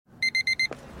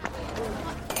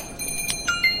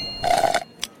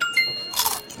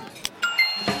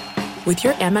With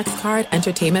your Amex card,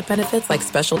 entertainment benefits like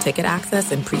special ticket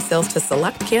access and pre-sales to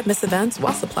select can't-miss events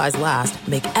while supplies last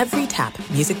make every tap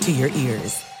music to your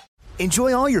ears.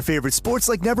 Enjoy all your favorite sports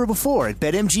like never before at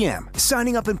BetMGM.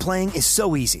 Signing up and playing is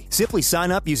so easy. Simply sign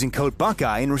up using code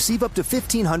Buckeye and receive up to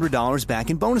 $1,500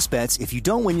 back in bonus bets if you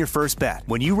don't win your first bet.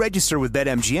 When you register with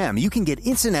BetMGM, you can get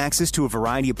instant access to a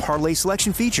variety of parlay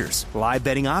selection features, live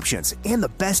betting options, and the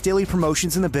best daily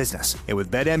promotions in the business. And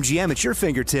with BetMGM at your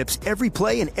fingertips, every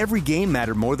play and every game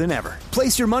matter more than ever.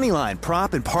 Place your moneyline,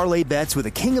 prop, and parlay bets with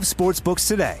the king of sportsbooks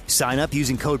today. Sign up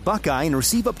using code Buckeye and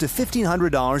receive up to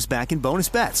 $1,500 back in bonus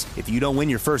bets if you don't win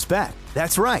your first bet.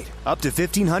 That's right, up to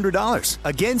 $1,500.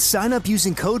 Again, sign up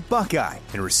using code Buckeye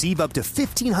and receive up to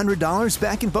 $1,500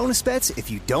 back in bonus bets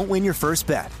if you don't win your first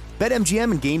bet.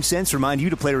 BetMGM and GameSense remind you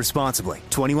to play responsibly.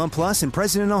 21 plus and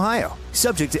present in Ohio.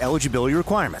 Subject to eligibility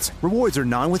requirements. Rewards are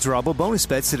non-withdrawable bonus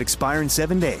bets that expire in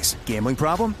 7 days. Gambling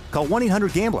problem? Call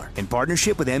 1-800-GAMBLER in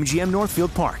partnership with MGM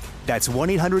Northfield Park. That's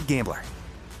 1-800-GAMBLER.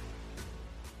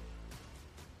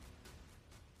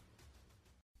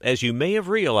 As you may have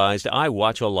realized, I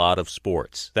watch a lot of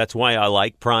sports. That's why I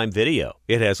like Prime Video.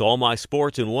 It has all my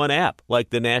sports in one app,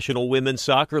 like the National Women's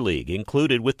Soccer League,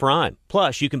 included with Prime.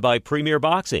 Plus, you can buy Premier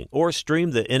Boxing or stream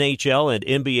the NHL and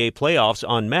NBA playoffs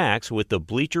on Max with the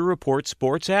Bleacher Report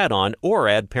Sports add-on, or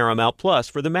add Paramount Plus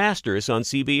for the Masters on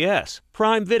CBS.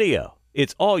 Prime Video.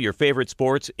 It's all your favorite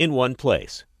sports in one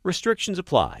place. Restrictions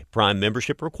apply. Prime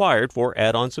membership required for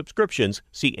add-on subscriptions.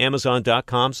 See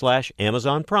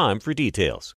Amazon.com/Amazon Prime for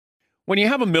details. When you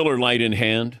have a Miller Lite in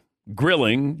hand,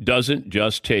 grilling doesn't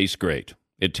just taste great.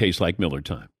 It tastes like Miller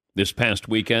time. This past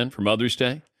weekend for Mother's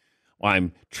Day,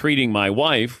 I'm treating my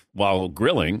wife while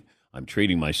grilling. I'm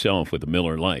treating myself with a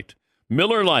Miller Lite.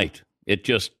 Miller Lite, it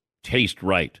just tastes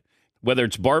right. Whether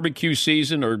it's barbecue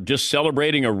season or just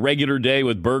celebrating a regular day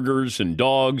with burgers and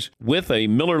dogs, with a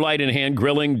Miller Lite in hand,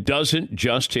 grilling doesn't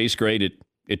just taste great.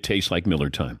 It tastes like Miller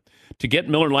time. To get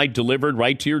Miller Lite delivered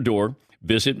right to your door,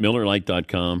 visit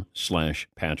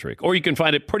MillerLite.com/Patrick. Or you can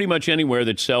find it pretty much anywhere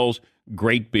that sells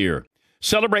great beer.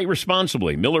 Celebrate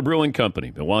responsibly. Miller Brewing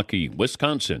Company, Milwaukee,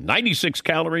 Wisconsin. 96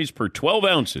 calories per 12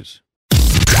 ounces.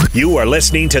 You are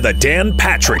listening to the Dan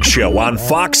Patrick Show on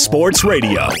Fox Sports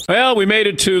Radio. Well, we made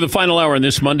it to the final hour on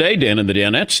this Monday. Dan and the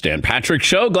Danettes, Dan Patrick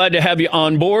Show. Glad to have you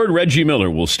on board. Reggie Miller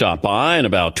will stop by in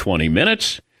about 20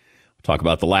 minutes. Talk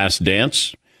about The Last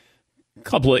Dance. A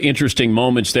couple of interesting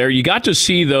moments there. You got to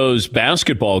see those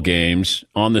basketball games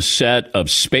on the set of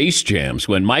Space Jams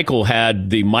when Michael had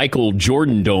the Michael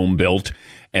Jordan Dome built,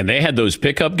 and they had those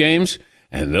pickup games,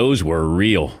 and those were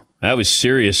real. That was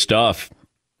serious stuff.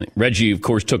 Reggie, of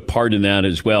course, took part in that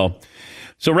as well.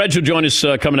 So Reggie will join us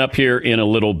coming up here in a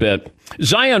little bit.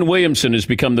 Zion Williamson has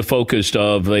become the focus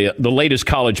of the latest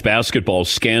college basketball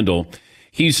scandal.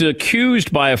 He's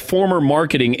accused by a former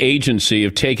marketing agency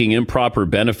of taking improper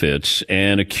benefits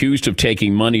and accused of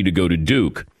taking money to go to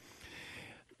Duke.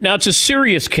 Now, it's a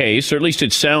serious case, or at least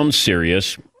it sounds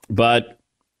serious, but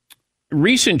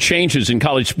recent changes in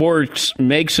college sports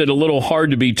makes it a little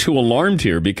hard to be too alarmed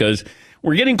here, because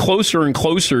we're getting closer and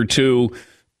closer to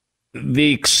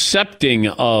the accepting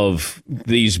of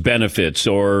these benefits.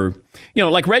 Or, you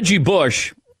know, like Reggie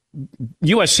Bush,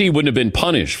 USC wouldn't have been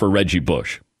punished for Reggie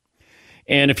Bush.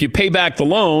 And if you pay back the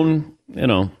loan, you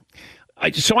know,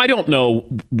 so I don't know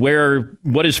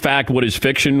what is fact, what is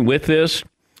fiction with this,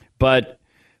 but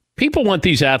people want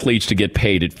these athletes to get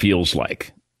paid, it feels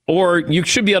like. Or you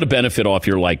should be able to benefit off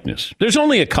your likeness. There's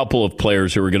only a couple of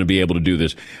players who are going to be able to do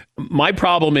this. My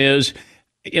problem is,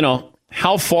 you know,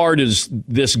 how far does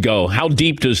this go? How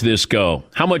deep does this go?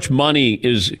 How much money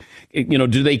is, you know,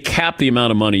 do they cap the amount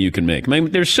of money you can make? I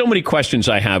mean, there's so many questions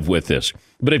I have with this.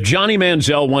 But if Johnny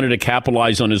Manziel wanted to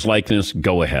capitalize on his likeness,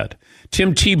 go ahead.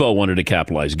 Tim Tebow wanted to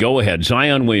capitalize, go ahead.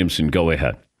 Zion Williamson, go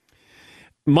ahead.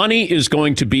 Money is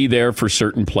going to be there for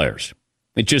certain players.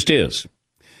 It just is.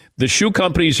 The shoe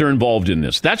companies are involved in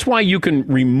this. That's why you can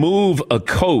remove a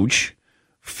coach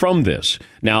from this.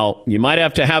 Now, you might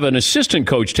have to have an assistant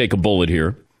coach take a bullet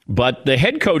here, but the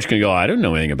head coach can go, I don't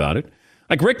know anything about it.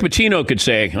 Like Rick Pitino could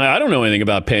say, I don't know anything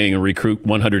about paying a recruit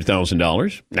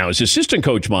 $100,000. Now, his assistant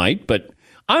coach might, but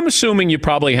I'm assuming you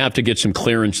probably have to get some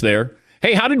clearance there.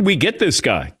 Hey, how did we get this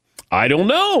guy? I don't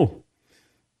know.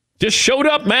 Just showed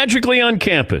up magically on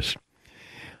campus.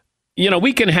 You know,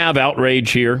 we can have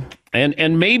outrage here,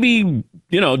 and maybe,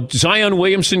 you know, Zion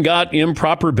Williamson got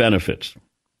improper benefits.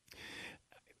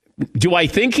 Do I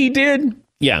think he did?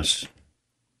 Yes.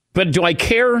 But do I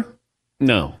care?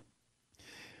 No.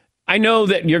 I know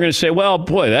that you're going to say, well,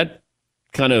 boy, that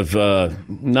kind of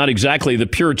not exactly the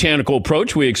puritanical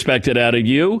approach we expected out of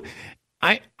you.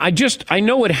 I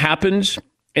know it happens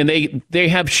And they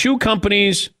have shoe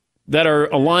companies that are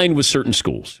aligned with certain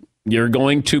schools. You're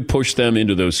going to push them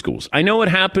into those schools. I know it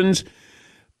happens,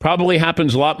 probably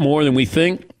happens a lot more than we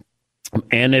think.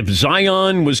 And if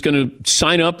Zion was going to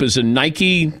sign up as a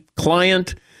Nike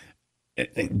client,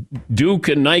 Duke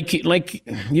and Nike, like,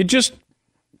 you just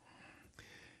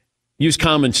use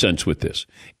common sense with this.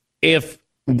 If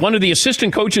one of the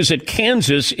assistant coaches at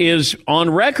Kansas is on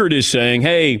record as saying,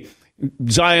 hey,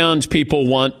 Zion's people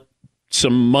want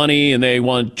some money and they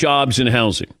want jobs and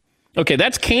housing. Okay,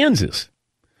 that's Kansas.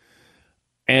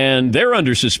 And they're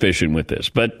under suspicion with this.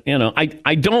 But,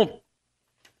 I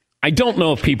don't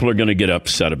know if people are going to get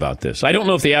upset about this. I don't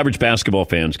know if the average basketball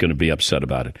fan is going to be upset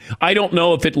about it. I don't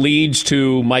know if it leads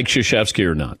to Mike Krzyzewski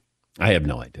or not. I have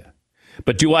no idea.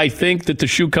 But do I think that the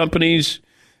shoe companies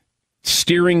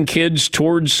steering kids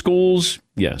towards schools?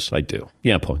 Yes, I do.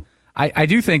 Yeah, Paul. I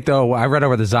do think, though, I read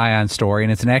over the Zion story,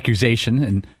 and it's an accusation,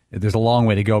 and there's a long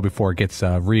way to go before it gets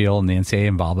real and the NCAA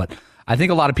involved. But I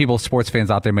think a lot of people, sports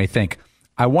fans out there, may think,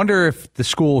 I wonder if the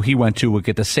school he went to would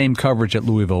get the same coverage that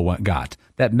Louisville got,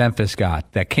 that Memphis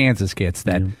got, that Kansas gets,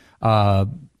 that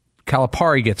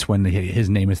Calipari gets when his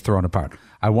name is thrown apart.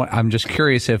 I'm just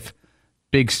curious if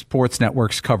big sports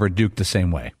networks cover Duke the same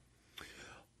way.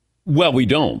 Well, we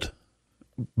don't.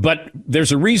 But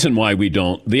there's a reason why we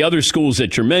don't. The other schools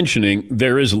that you're mentioning,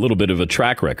 there is a little bit of a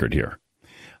track record here.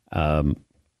 Had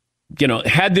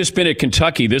this been at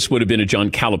Kentucky, this would have been a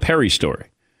John Calipari story.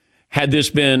 Had this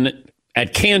been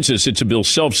at Kansas, it's a Bill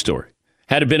Self story.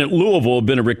 Had it been at Louisville, it'd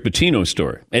been a Rick Pitino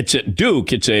story. It's at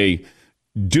Duke, it's a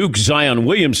Duke Zion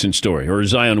Williamson story or a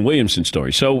Zion Williamson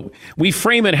story. So we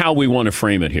frame it how we want to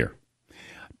frame it here.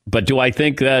 But do I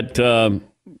think that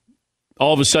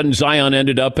all of a sudden Zion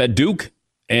ended up at Duke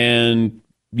and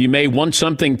you may want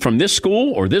something from this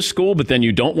school or this school, but then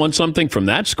you don't want something from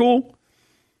that school?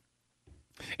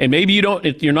 And maybe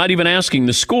you're not even asking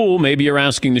the school, maybe you're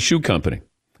asking the shoe company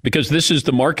because this is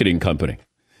the marketing company.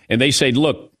 And they say,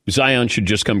 look, Zion should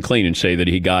just come clean and say that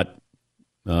he got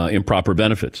improper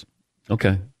benefits.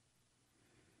 Okay.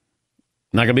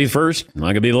 Not going to be the first, not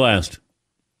going to be the last.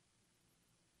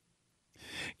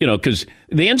 Because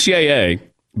the NCAA,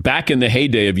 back in the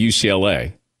heyday of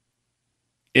UCLA,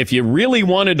 if you really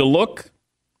wanted to look,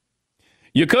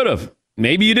 you could have.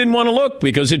 Maybe you didn't want to look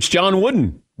because it's John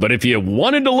Wooden. But if you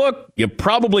wanted to look, you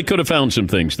probably could have found some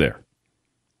things there.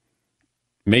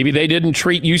 Maybe they didn't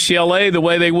treat UCLA the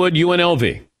way they would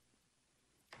UNLV.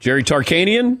 Jerry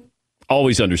Tarkanian,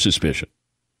 always under suspicion.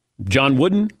 John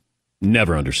Wooden,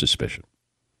 never under suspicion.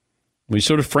 We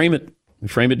sort of frame it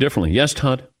differently. Yes,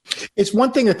 Todd? It's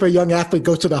one thing if a young athlete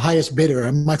goes to the highest bidder.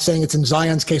 I'm not saying it's in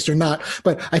Zion's case or not,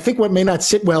 but I think what may not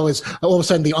sit well is all of a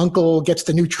sudden the uncle gets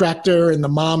the new tractor and the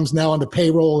mom's now on the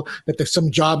payroll, that there's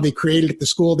some job they created at the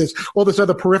school. There's all this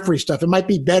other periphery stuff. It might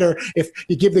be better if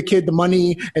you give the kid the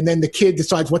money and then the kid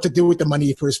decides what to do with the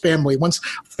money for his family. Once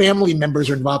family members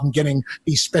are involved in getting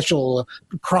these special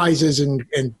prizes and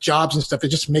jobs and stuff, it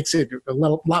just makes it a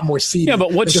lot more seedy. Yeah,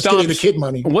 but what stops the kid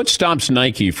money? What stops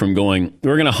Nike from going,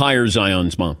 we're going to hire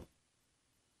Zion's mom?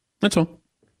 That's all.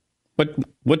 But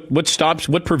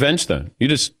what prevents that? You're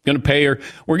just going to pay her.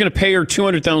 We're going to pay her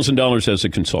 $200,000 as a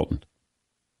consultant.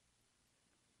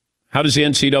 How does the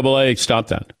NCAA stop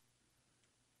that?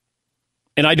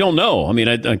 And I don't know. I mean,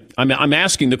 I'm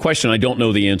asking the question I don't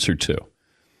know the answer to.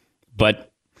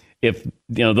 But if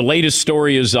the latest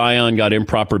story is Zion got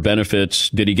improper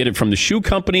benefits, did he get it from the shoe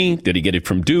company? Did he get it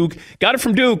from Duke? Got it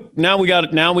from Duke. Now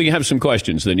we have some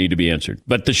questions that need to be answered.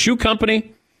 But the shoe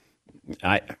company,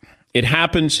 it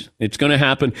happens. It's going to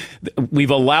happen.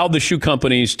 We've allowed the shoe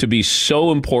companies to be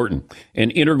so important,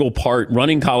 an integral part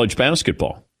running college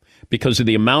basketball because of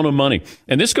the amount of money.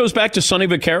 And this goes back to Sonny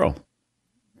Vaccaro,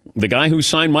 the guy who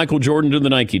signed Michael Jordan to the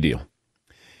Nike deal.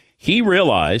 He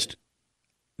realized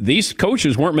these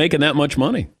coaches weren't making that much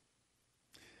money.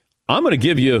 I'm going to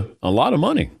give you a lot of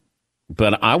money,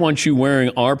 but I want you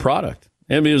wearing our product.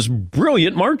 And it was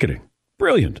brilliant marketing.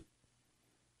 Brilliant.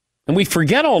 And we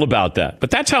forget all about that.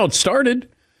 But that's how it started.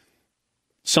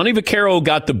 Sonny Vaccaro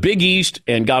got the Big East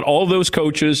and got all those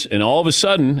coaches, and all of a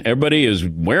sudden, everybody is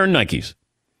wearing Nikes.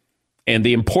 And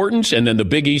the importance, and then the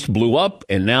Big East blew up,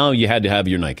 and now you had to have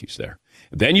your Nikes there.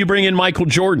 Then you bring in Michael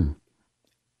Jordan,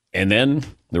 and then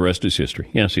the rest is history.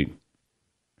 Yes, Eden.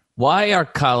 Why are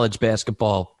college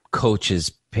basketball coaches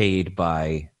paid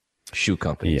by shoe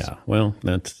companies? Yeah, well,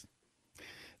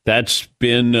 that's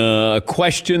been a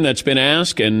question that's been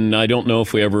asked, and I don't know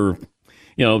if we ever,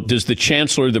 does the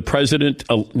chancellor, the president,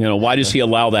 why does he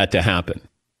allow that to happen?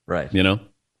 Right.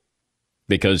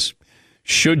 Because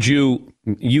should you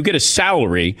get a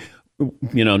salary,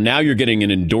 now you're getting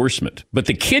an endorsement. But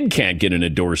the kid can't get an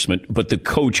endorsement, but the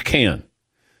coach can.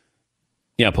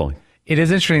 Yeah, Paulie. It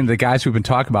is interesting, the guys we've been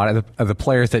talking about are the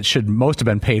players that should most have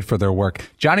been paid for their work.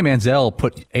 Johnny Manziel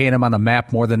put A&M on the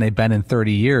map more than they've been in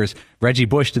 30 years. Reggie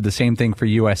Bush did the same thing for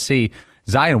USC.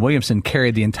 Zion Williamson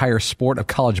carried the entire sport of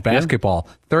college basketball.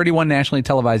 31 nationally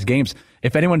televised games.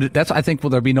 If anyone, I think, will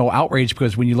there be no outrage,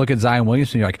 because when you look at Zion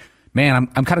Williamson, you're like, man,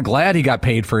 I'm kind of glad he got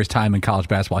paid for his time in college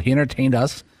basketball. He entertained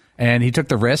us, and he took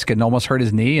the risk and almost hurt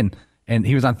his knee, and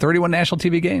he was on 31 national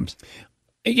TV games.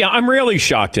 Yeah, I'm rarely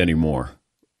shocked anymore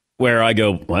where I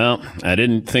go, well, I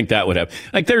didn't think that would happen.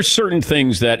 Like, there's certain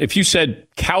things that if you said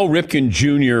Cal Ripken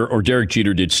Jr. or Derek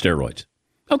Jeter did steroids,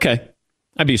 okay,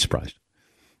 I'd be surprised.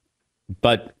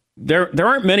 But there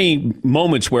aren't many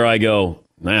moments where I go,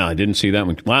 nah, I didn't see that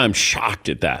one. Well, I'm shocked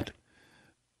at that.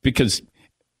 Because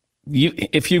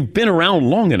if you've been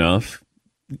around long enough,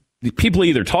 people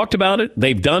either talked about it,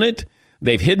 they've done it,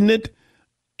 they've hidden it.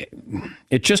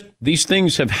 It just, these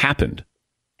things have happened.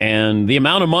 And the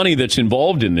amount of money that's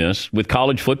involved in this with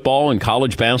college football and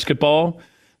college basketball,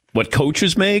 what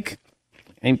coaches make,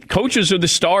 and coaches are the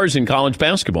stars in college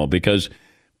basketball because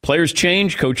players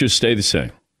change, coaches stay the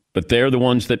same. But they're the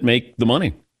ones that make the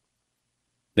money.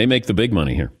 They make the big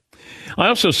money here. I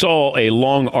also saw a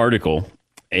long article.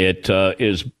 It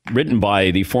is written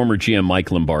by the former GM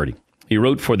Mike Lombardi. He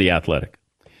wrote for The Athletic.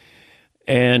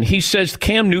 And he says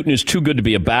Cam Newton is too good to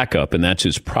be a backup, and that's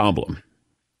his problem.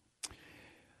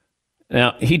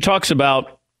 Now, he talks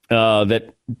about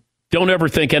that don't ever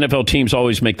think NFL teams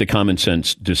always make the common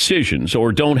sense decisions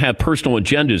or don't have personal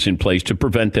agendas in place to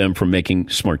prevent them from making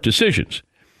smart decisions.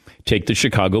 Take the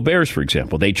Chicago Bears, for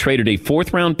example. They traded a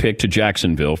fourth-round pick to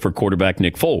Jacksonville for quarterback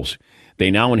Nick Foles. They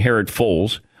now inherit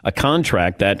Foles, a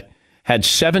contract that had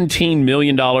 $17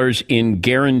 million in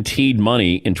guaranteed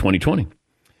money in 2020.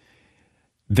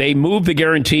 They moved the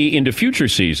guarantee into future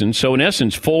seasons, so in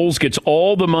essence, Foles gets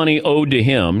all the money owed to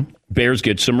him. Bears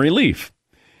get some relief.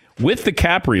 With the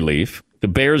cap relief, the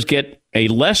Bears get a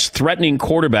less threatening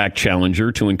quarterback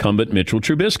challenger to incumbent Mitchell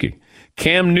Trubisky.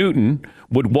 Cam Newton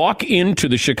would walk into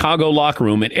the Chicago locker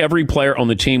room and every player on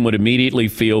the team would immediately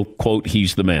feel, quote,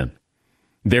 he's the man.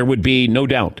 There would be no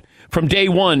doubt. From day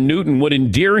one, Newton would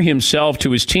endear himself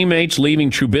to his teammates, leaving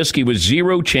Trubisky with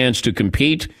zero chance to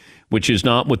compete, which is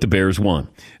not what the Bears want.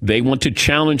 They want to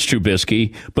challenge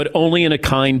Trubisky, but only in a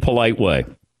kind, polite way.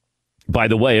 By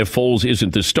the way, if Foles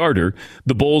isn't the starter,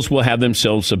 the Bulls will have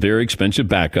themselves a very expensive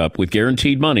backup with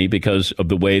guaranteed money because of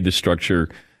the way they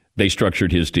structured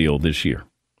his deal this year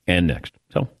and next.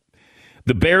 So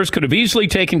the Bears could have easily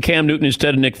taken Cam Newton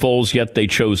instead of Nick Foles, yet they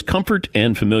chose comfort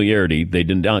and familiarity. They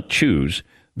did not choose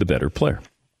the better player.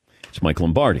 It's Mike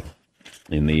Lombardi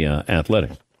in The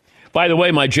Athletic. By the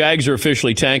way, my Jags are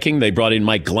officially tanking. They brought in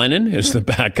Mike Glennon as the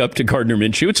backup to Gardner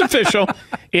Minshew. It's official.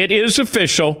 It is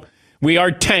official. We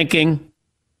are tanking.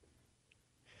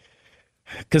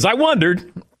 Because I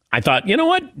thought, you know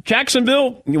what?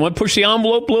 Jacksonville, you want to push the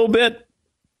envelope a little bit?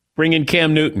 Bring in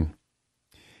Cam Newton.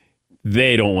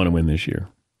 They don't want to win this year.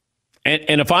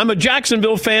 And if I'm a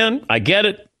Jacksonville fan, I get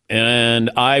it,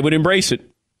 and I would embrace it.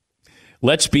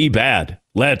 Let's be bad.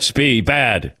 Let's be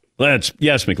bad.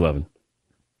 Yes, McLevin.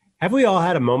 Have we all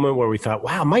had a moment where we thought,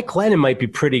 wow, Mike Glennon might be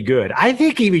pretty good? I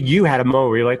think even you had a moment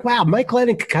where you're like, wow, Mike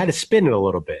Glennon could kind of spin it a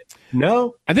little bit.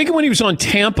 No? I think when he was on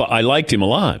Tampa, I liked him a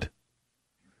lot.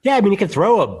 Yeah, I mean, he can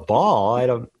throw a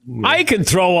ball. I can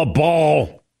throw a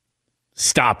ball.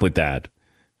 Stop with that.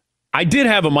 I did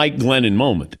have a Mike Glennon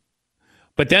moment.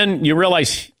 But then you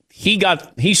realize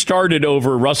he started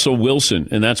over Russell Wilson,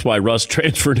 and that's why Russ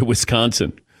transferred to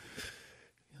Wisconsin.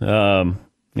 Mike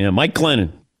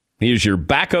Glennon. He is your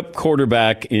backup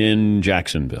quarterback in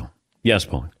Jacksonville. Yes,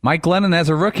 Paul. Mike Glennon, as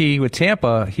a rookie with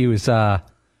Tampa, he was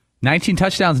 19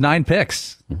 touchdowns, 9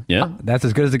 picks. Yeah. That's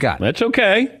as good as it got. That's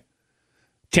okay.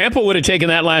 Tampa would have taken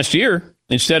that last year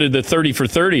instead of the 30 for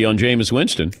 30 on Jameis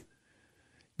Winston.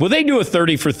 Will they do a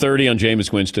 30 for 30 on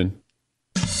Jameis Winston?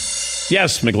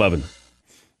 Yes, McLevin.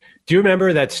 Do you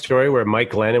remember that story where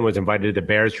Mike Glennon was invited to the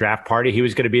Bears draft party? He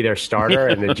was going to be their starter,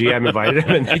 and the GM invited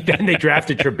him, and then they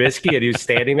drafted Trubisky, and he was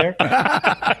standing there.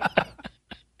 I'm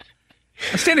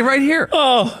standing right here.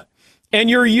 Oh, and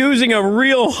you're using a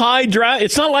real high draft.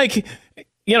 It's not like,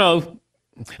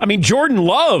 Jordan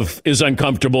Love is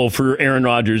uncomfortable for Aaron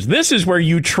Rodgers. This is where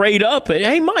you trade up.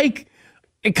 Hey, Mike,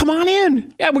 come on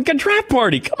in. Yeah, we got a draft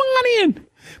party. Come on in.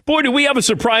 Boy, do we have a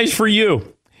surprise for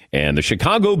you. And the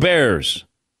Chicago Bears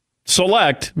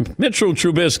select Mitchell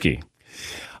Trubisky.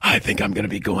 I think I'm going to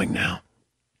be going now.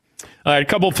 All right, a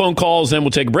couple of phone calls, then we'll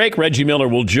take a break. Reggie Miller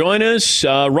will join us.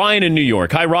 Ryan in New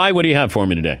York. Hi, Ryan. What do you have for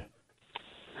me today?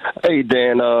 Hey,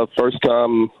 Dan. First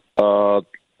time,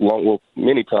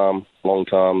 long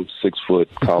time, 6 foot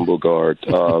combo guard.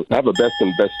 I have a best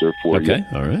investor for you. Okay,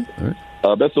 all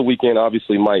right. Best of weekend,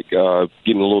 obviously, Mike.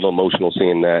 Getting a little emotional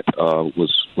seeing that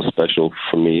was special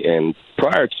for me. And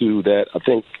prior to that, I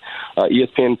think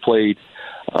ESPN played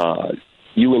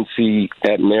UNC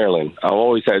at Maryland. I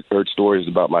always had heard stories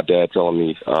about my dad telling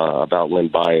me about Len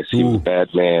Bias. He was a bad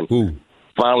man.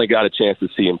 Finally got a chance to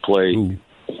see him play.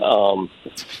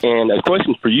 And a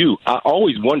question for you. I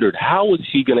always wondered, how is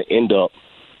he going to end up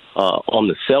on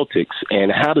the Celtics,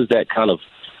 and how does that kind of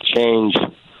change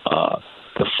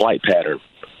the flight pattern,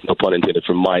 no pun intended,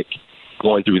 for Mike,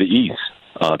 going through the East?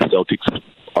 The Celtics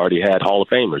already had Hall of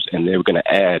Famers, and they were going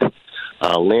to add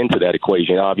Len to that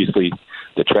equation. Obviously,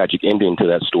 the tragic ending to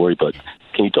that story, but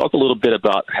can you talk a little bit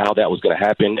about how that was going to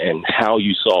happen and how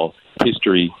you saw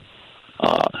history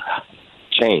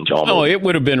change almost? Oh, it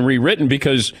would have been rewritten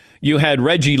because you had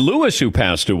Reggie Lewis who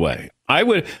passed away.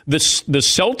 The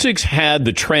Celtics had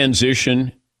the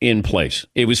transition in place.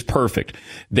 It was perfect.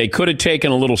 They could have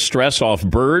taken a little stress off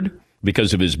Bird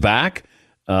because of his back.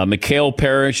 Mikhail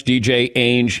Parrish, DJ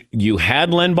Ainge. You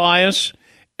had Len Bias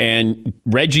and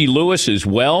Reggie Lewis as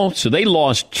well. So they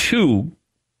lost two,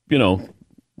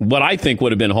 what I think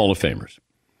would have been Hall of Famers.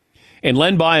 And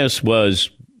Len Bias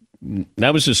was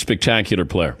a spectacular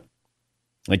player.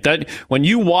 Like that, when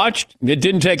you watched, it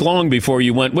didn't take long before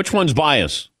you went, which one's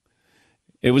Bias?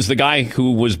 It was the guy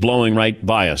who was blowing right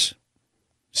by us.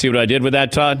 See what I did with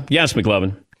that, Todd? Yes,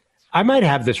 McLovin. I might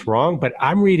have this wrong, but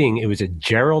I'm reading it was a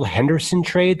Gerald Henderson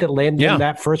trade that landed in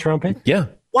that first round pick. Yeah.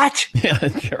 What? Yeah,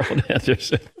 Gerald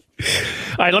Henderson.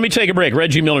 All right, let me take a break.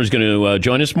 Reggie Miller's going to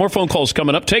join us. More phone calls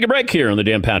coming up. Take a break here on The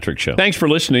Dan Patrick Show. Thanks for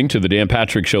listening to The Dan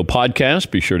Patrick Show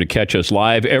podcast. Be sure to catch us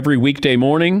live every weekday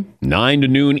morning, 9 to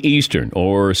noon Eastern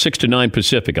or 6 to 9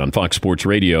 Pacific on Fox Sports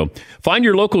Radio. Find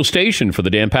your local station for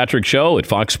The Dan Patrick Show at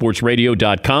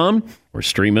foxsportsradio.com or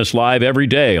stream us live every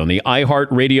day on the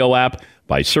iHeartRadio app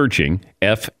by searching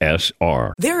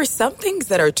FSR. There are some things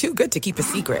that are too good to keep a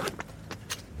secret.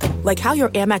 Like how your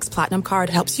Amex Platinum card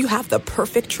helps you have the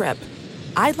perfect trip.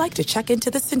 I'd like to check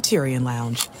into the Centurion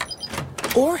Lounge.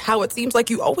 Or how it seems like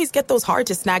you always get those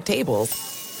hard-to-snag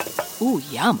tables. Ooh,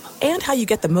 yum. And how you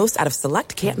get the most out of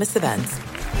select can't-miss events.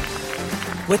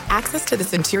 With access to the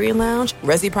Centurion Lounge,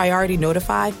 Resi Priority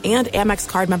Notified, and Amex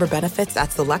card member benefits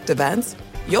at select events,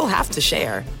 you'll have to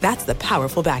share. That's the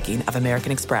powerful backing of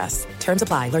American Express. Terms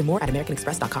apply. Learn more at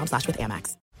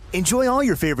americanexpress.com/withAmex. Enjoy all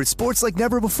your favorite sports like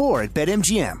never before at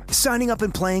BetMGM. Signing up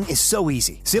and playing is so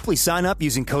easy. Simply sign up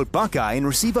using code Buckeye and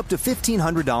receive up to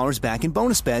 $1,500 back in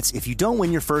bonus bets if you don't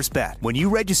win your first bet. When you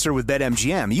register with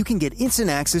BetMGM, you can get instant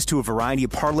access to a variety of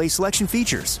parlay selection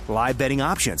features, live betting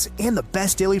options, and the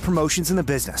best daily promotions in the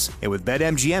business. And with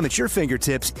BetMGM at your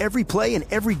fingertips, every play and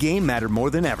every game matter more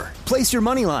than ever. Place your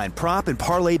moneyline, prop, and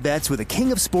parlay bets with the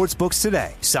king of sportsbooks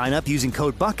today. Sign up using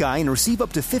code Buckeye and receive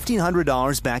up to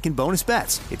 $1,500 back in bonus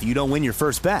bets if you don't win your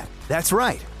first bet. That's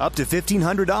right, up to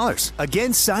 $1,500.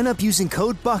 Again, sign up using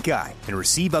code Buckeye and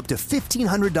receive up to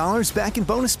 $1,500 back in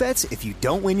bonus bets if you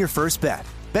don't win your first bet.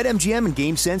 BetMGM and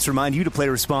GameSense remind you to play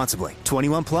responsibly.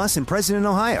 21 plus and present in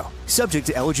Ohio. Subject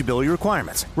to eligibility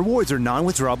requirements. Rewards are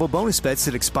non-withdrawable bonus bets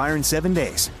that expire in 7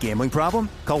 days. Gambling problem?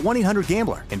 Call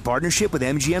 1-800-GAMBLER in partnership with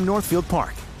MGM Northfield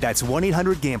Park. That's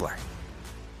 1-800-GAMBLER.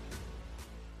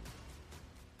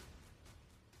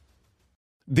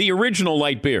 The original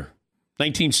light beer,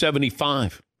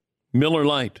 1975, Miller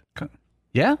Lite.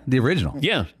 Yeah, the original.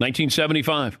 Yeah,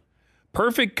 1975.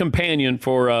 Perfect companion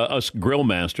for us grill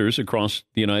masters across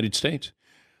the United States.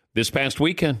 This past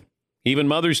weekend, even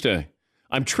Mother's Day,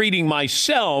 I'm treating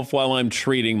myself while I'm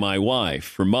treating my wife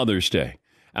for Mother's Day.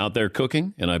 Out there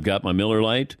cooking, and I've got my Miller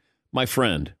Lite, my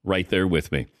friend, right there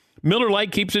with me. Miller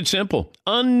Lite keeps it simple.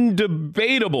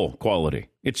 Undebatable quality.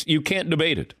 You can't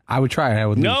debate it. I would try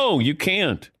it. No, you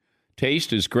can't.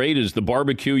 Taste as great as the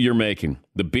barbecue you're making.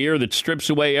 The beer that strips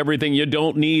away everything you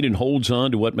don't need and holds on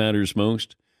to what matters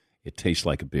most. It tastes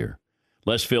like a beer.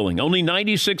 Less filling. Only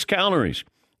 96 calories.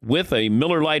 With a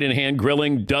Miller Lite in hand,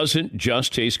 grilling doesn't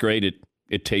just taste great.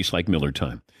 It tastes like Miller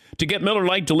time. To get Miller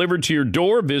Lite delivered to your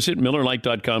door, visit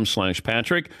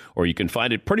MillerLite.com/Patrick, or you can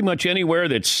find it pretty much anywhere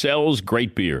that sells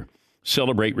great beer.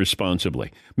 Celebrate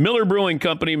responsibly. Miller Brewing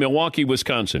Company, Milwaukee,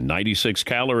 Wisconsin. 96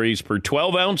 calories per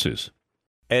 12 ounces.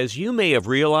 As you may have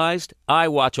realized, I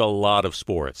watch a lot of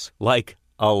sports. Like,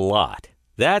 a lot.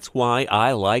 That's why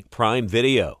I like Prime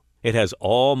Video. It has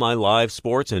all my live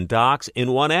sports and docs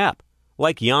in one app.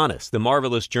 Like Giannis, The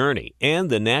Marvelous Journey, and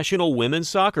the National Women's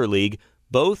Soccer League,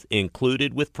 both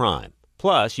included with Prime.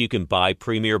 Plus, you can buy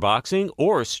Premier Boxing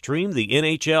or stream the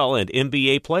NHL and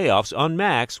NBA playoffs on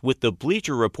Max with the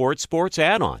Bleacher Report Sports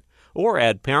add-on, or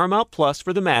add Paramount Plus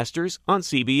for the Masters on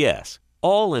CBS.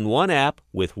 All in one app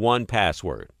with one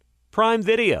password. Prime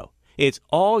Video. It's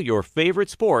all your favorite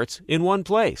sports in one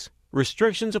place.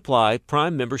 Restrictions apply.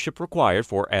 Prime membership required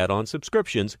for add-on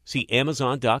subscriptions. See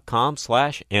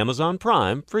Amazon.com/Amazon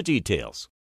Prime for details.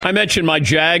 I mentioned my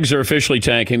Jags are officially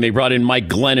tanking. They brought in Mike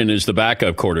Glennon as the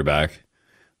backup quarterback.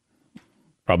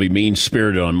 Probably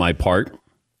mean-spirited on my part.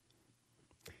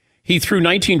 He threw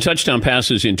 19 touchdown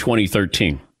passes in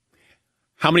 2013.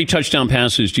 How many touchdown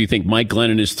passes do you think Mike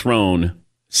Glennon has thrown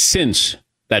since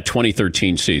that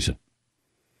 2013 season?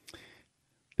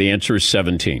 The answer is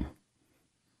 17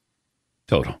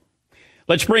 total.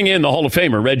 Let's bring in the Hall of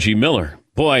Famer, Reggie Miller.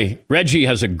 Boy, Reggie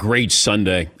has a great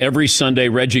Sunday. Every Sunday,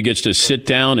 Reggie gets to sit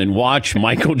down and watch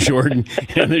Michael Jordan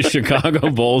and the Chicago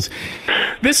Bulls.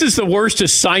 This is the worst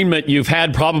assignment you've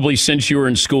had probably since you were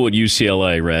in school at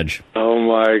UCLA, Reg. Oh,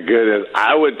 my goodness.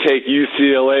 I would take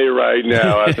UCLA right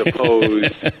now as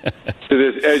opposed to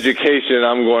this education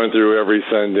I'm going through every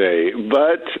Sunday.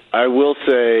 But I will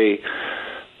say,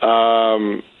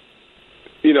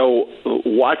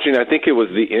 watching, I think it was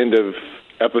the end of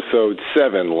episode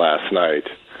 7 last night.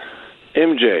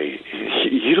 MJ,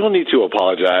 you don't need to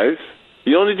apologize.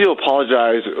 You don't need to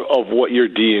apologize of what your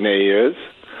DNA is,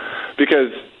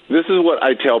 because this is what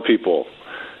I tell people.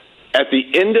 At the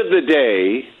end of the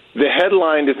day, the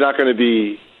headline is not going to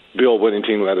be Bill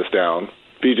Whittington let us down,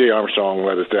 B.J. Armstrong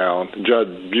let us down,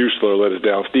 Judd Buechler let us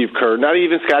down, Steve Kerr, not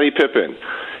even Scottie Pippen.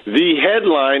 The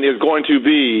headline is going to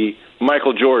be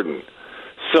Michael Jordan.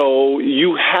 So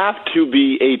you have to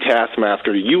be a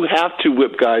taskmaster. You have to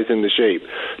whip guys into shape.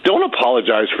 Don't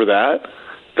apologize for that.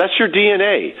 That's your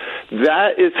DNA.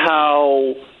 That is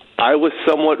how I was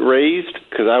somewhat raised,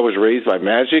 because I was raised by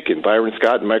Magic and Byron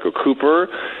Scott and Michael Cooper.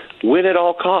 Win at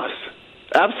all costs.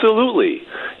 Absolutely.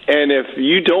 And if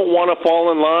you don't want to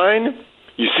fall in line,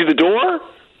 you see the door,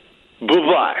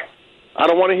 bye-bye. I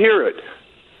don't want to hear it.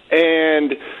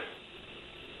 And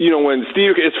when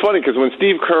it's funny because when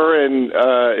Steve Kerr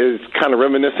is kind of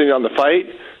reminiscing on the fight,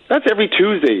 that's every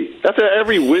Tuesday. That's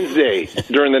every Wednesday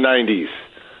during the 90s,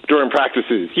 during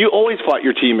practices. You always fought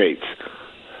your teammates.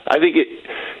 I think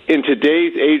in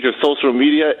today's age of social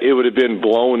media, it would have been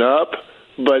blown up.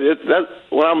 But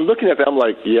when I'm looking at that, I'm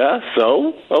like, yeah,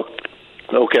 so?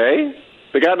 Okay.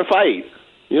 They got in a fight.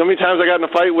 You know how many times I got in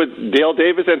a fight with Dale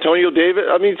Davis, Antonio Davis?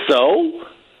 I mean, so?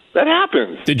 That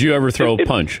happens. Did you ever throw a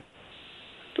punch?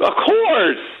 Of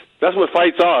course. That's what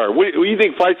fights are. You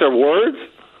think fights are words?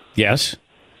 Yes.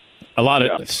 A lot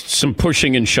of some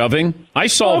pushing and shoving. I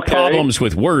solve problems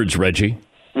with words, Reggie.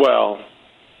 Well,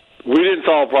 we didn't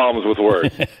solve problems with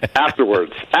words.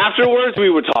 Afterwards, we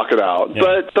would talk it out. Yeah.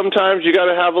 But sometimes you got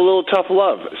to have a little tough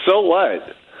love. So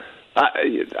what?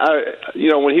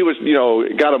 When he was,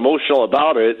 got emotional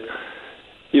about it,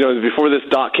 before this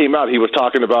doc came out, he was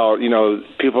talking about,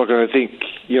 people are going to think,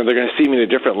 they're going to see me in a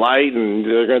different light and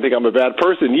they're going to think I'm a bad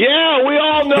person. Yeah, we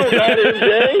all know that,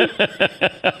 MJ.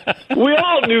 We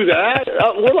all knew that.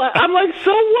 I'm like,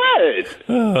 so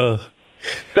what?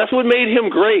 That's what made him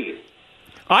great.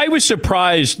 I was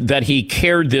surprised that he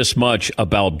cared this much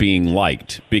about being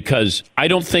liked, because I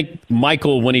don't think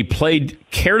Michael, when he played,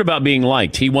 cared about being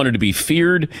liked. He wanted to be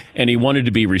feared and he wanted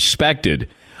to be respected.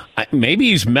 Maybe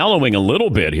he's mellowing a little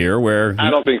bit here. I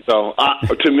don't think so.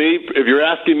 To me, if you're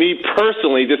asking me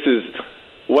personally, this is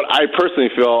what I personally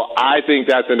feel. I think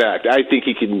that's an act. I think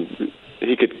he could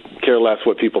care less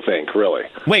what people think. Really.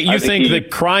 Wait, you think the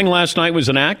crying last night was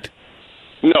an act?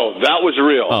 No, that was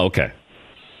real. Oh, okay.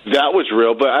 That was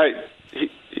real, but I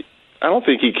don't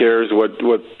think he cares what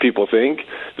people think.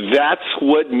 That's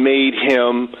what made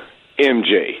him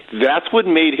MJ. That's what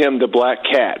made him the Black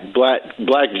Cat,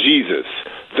 Black Jesus.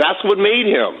 That's what made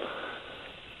him.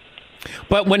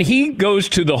 But when he goes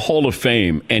to the Hall of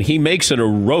Fame and he makes it a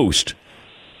roast,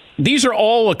 these are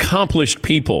all accomplished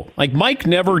people. Like, Mike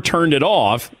never turned it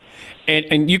off.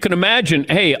 And you can imagine,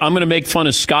 hey, I'm going to make fun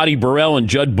of Scotty Burrell and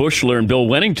Judd Buechler and Bill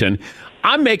Whittington.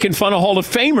 I'm making fun of Hall of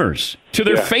Famers to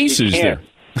their faces there.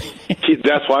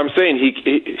 That's why I'm saying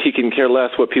he can care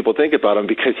less what people think about him,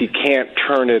 because he can't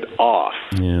turn it off.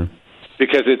 Yeah.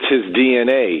 Because it's his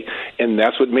DNA, and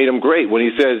that's what made him great. When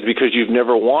he says, because you've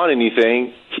never won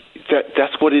anything,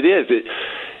 that's what it is.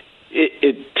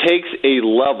 It takes a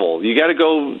level. You got to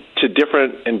go to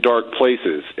different and dark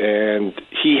places, and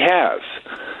he has.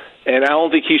 And I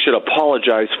don't think he should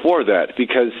apologize for that,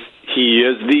 because he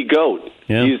is the GOAT.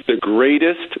 Yeah. He's the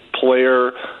greatest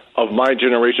player of my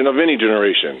generation, of any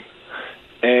generation.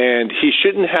 And he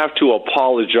shouldn't have to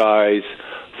apologize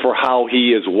for how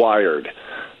he is wired,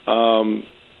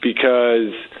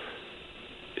 because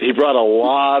he brought a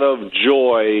lot of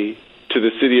joy to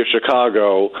the city of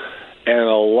Chicago and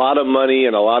a lot of money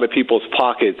in a lot of people's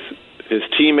pockets, his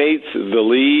teammates, the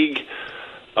league.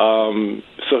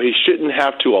 So he shouldn't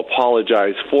have to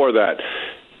apologize for that.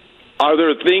 Are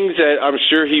there things that I'm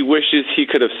sure he wishes he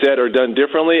could have said or done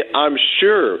differently? I'm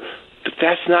sure. But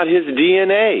that's not his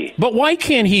DNA. But why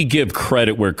can't he give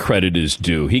credit where credit is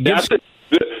due? He gives.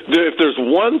 If there's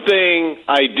one thing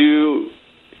I do,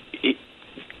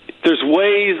 there's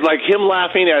ways like him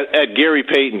laughing at Gary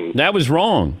Payton. That was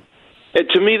wrong.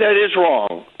 To me, that is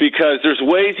wrong, because there's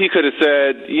ways he could have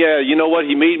said, yeah, you know what,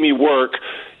 he made me work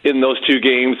in those 2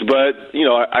 games, but,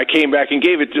 I came back and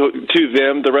gave it to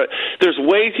them. There's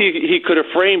ways he could have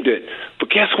framed it. But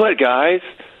guess what, guys?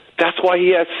 That's why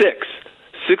he has 6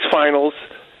 finals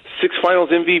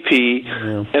MVP,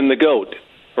 and the GOAT.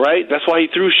 Right? That's why he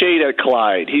threw shade at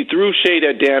Clyde. He threw shade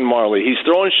at Dan Marley. He's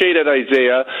throwing shade at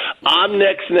Isaiah. I'm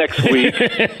next week.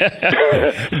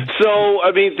 So,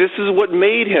 I mean, this is what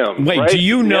made him. Wait, right? do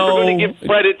you know? Never going to give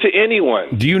credit to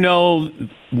anyone. Do you know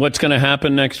what's going to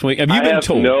happen next week? Have you been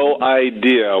told? I have no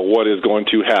idea what is going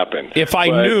to happen. If I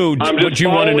knew, would you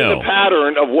want to know? I'm just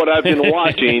following the pattern of what I've been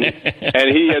watching, and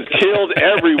he has killed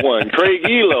everyone. Craig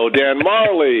Elo, Dan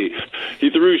Marley. He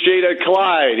threw shade at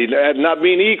Clyde. He had not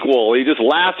been equal. He just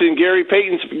laughed in Gary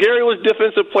Payton's. Gary was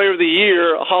Defensive Player of the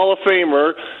Year, Hall of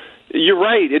Famer. You're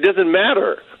right. It doesn't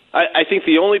matter. I think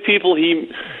the only people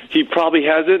he probably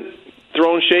hasn't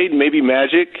thrown shade, maybe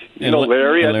Magic,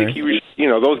 Larry. I think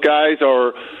those guys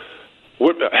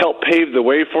would help pave the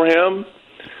way for him.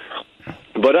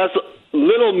 But us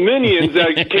little minions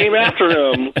that came after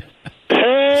him,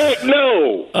 heck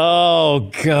no.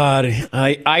 Oh God,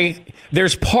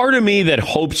 there's part of me that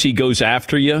hopes he goes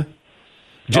after you.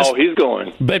 He's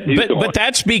going. But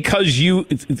that's because you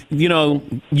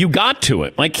got to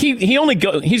it. Like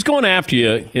he's going after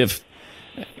you if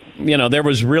there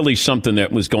was really something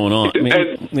that was going on.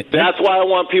 And that's why I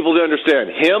want people to understand.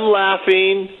 Him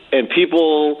laughing and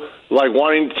people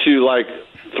wanting to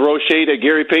throw shade at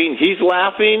Gary Payton, he's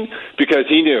laughing because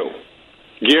he knew.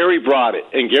 Gary brought it,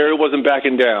 and Gary wasn't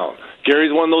backing down.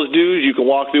 Gary's one of those dudes you can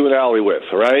walk through an alley with,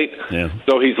 right? Yeah.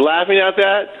 So he's laughing at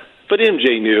that, but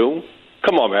MJ knew.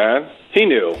 Come on, man. He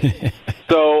knew.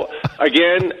 So,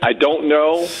 again, I don't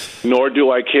know, nor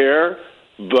do I care,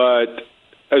 but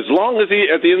as long as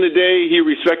at the end of the day, he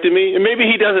respected me, and maybe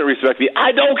he doesn't respect me,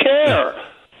 I don't care.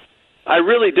 I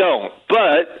really don't.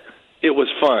 But it was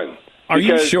fun. Are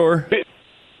you sure?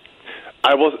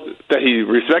 That he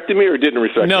respected me or didn't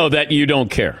respect me? No, that you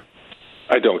don't care.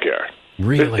 I don't care.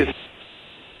 Really?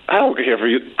 I don't care for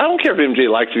you. I don't care if MJ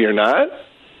likes me or not.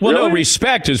 Well, really? No,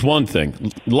 respect is one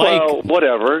thing. Well,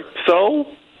 whatever. So,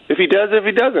 if he does, if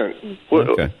he doesn't.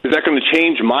 Okay. Is that going to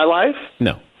change my life?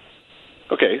 No.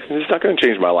 Okay, it's not going to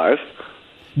change my life.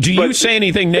 Do you say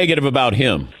anything negative about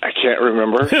him? I can't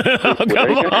remember. Come on.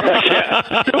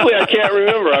 Truly, I can't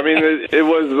remember. I mean, it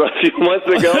was a few months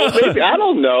ago. Maybe. I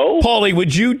don't know. Paulie,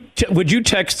 would you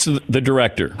text the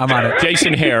director, I'm on it,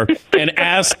 Jason Hare, and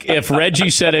ask if Reggie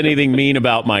said anything mean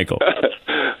about Michael?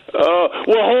 Well,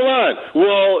 hold on.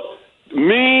 Well,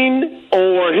 mean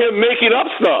or him making up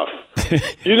stuff.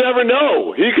 You never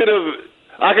know.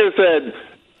 I could have said,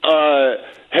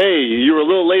 hey, you were a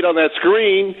little late on that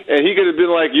screen, and he could have been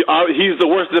like, he's the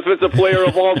worst defensive player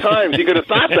of all time. He could have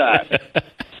thought that.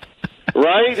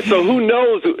 Right? So who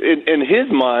knows in his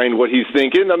mind what he's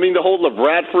thinking? I mean, the whole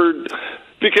LeBradford,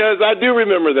 because I do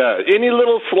remember that. Any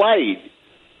little slight,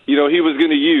 he was going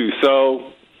to use.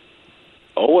 So,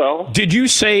 oh well. Did you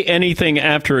say anything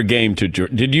after a game to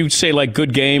George? Did you say,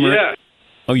 good game? Yeah.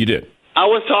 Oh, you did? I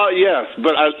was taught, yes,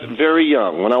 but I was very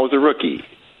young when I was a rookie,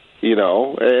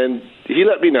 and he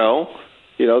let me know.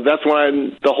 That's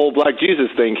when the whole Black Jesus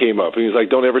thing came up. And he was like,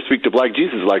 don't ever speak to Black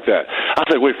Jesus like that. I was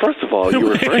like, wait, first of all,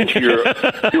 you're referring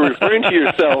to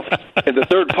yourself in the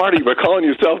third party by calling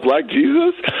yourself Black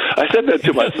Jesus? I said that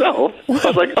to myself. I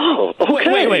was like, oh,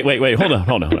 okay. Wait.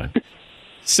 Hold on.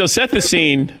 So set the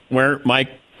scene where Mike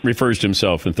refers to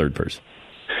himself in third person.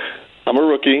 I'm a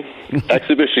rookie,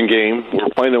 exhibition game. We're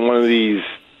playing in one of these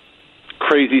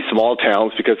crazy small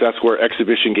towns because that's where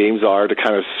exhibition games are, to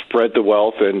kind of spread the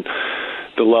wealth and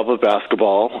the love of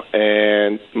basketball.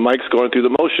 And Mike's going through the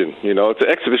motion. It's an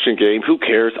exhibition game. Who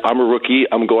cares? I'm a rookie.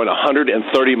 I'm going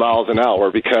 130 miles an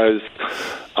hour because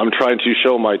I'm trying to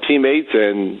show my teammates,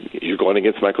 and you're going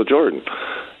against Michael Jordan.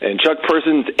 And Chuck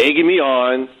Person's egging me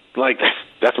on, like,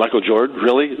 that's Michael Jordan?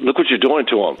 Really? Look what you're doing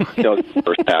to him.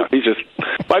 First half.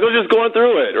 Michael's just going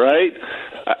through it, right?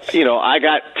 I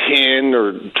got 10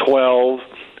 or 12,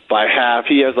 by half.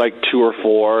 He has like 2 or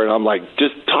 4, and I'm like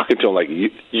just talking to him like,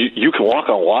 you can walk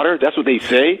on water? That's what they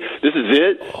say? This is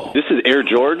it? This is Air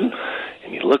Jordan?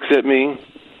 And he looks at me.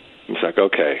 He's like,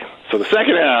 okay. So the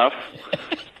second half,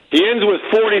 he ends with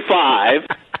 45.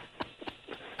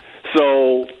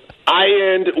 So I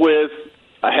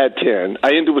had 10.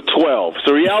 I ended with 12.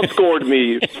 So he outscored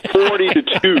me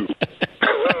 40-2.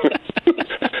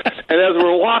 And as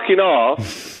we're walking off,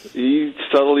 he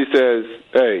subtly says,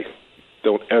 hey,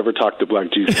 don't ever talk to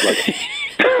Black Jesus like that.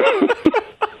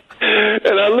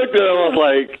 And I looked at him, I was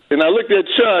like, and I looked at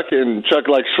Chuck, and Chuck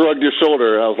like shrugged his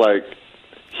shoulder. I was like,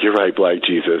 you're right, Black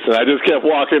Jesus. And I just kept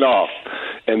walking off.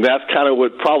 And that's kind of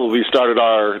what probably started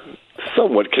our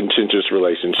somewhat contentious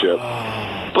relationship.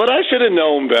 But I should have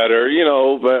known better,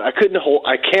 but I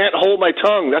can't hold my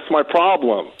tongue. That's my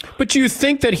problem. But do you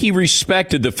think that he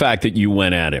respected the fact that you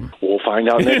went at him? We'll find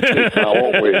out next week, now,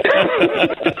 won't we?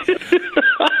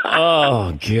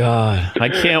 Oh, God. I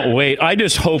can't wait. I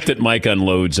just hope that Mike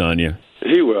unloads on you.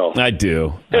 He will. I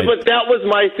do. Yeah, but that was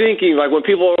my thinking. Like when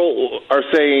people are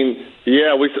saying,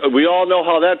 yeah, we all know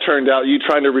how that turned out, you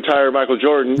trying to retire Michael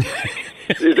Jordan.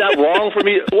 Is that wrong for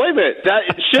me? Wait a minute. That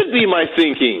should be my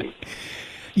thinking.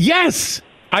 Yes.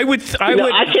 I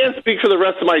can't speak for the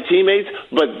rest of my teammates,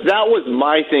 but that was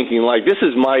my thinking. Like, this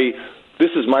is my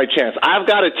chance. I've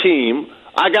got a team.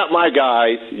 I got my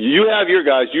guys. You have your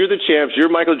guys. You're the champs. You're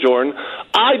Michael Jordan.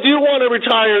 I do want to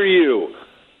retire you.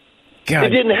 God. It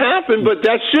didn't happen, but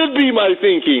that should be my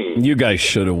thinking. You guys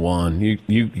should have won. You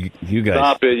guys.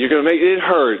 Stop it. You're going to make it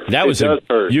hurt. Does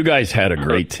hurt. You guys had a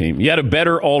great team. You had a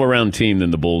better all-around team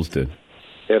than the Bulls did.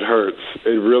 It hurts. It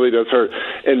really does hurt.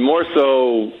 And more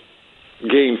so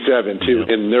Game 7, too,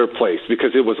 in their place,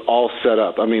 because it was all set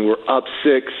up. I mean, we're up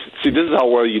 6. See, this is how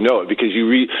well you know it, because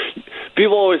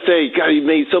people always say, God, you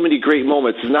made so many great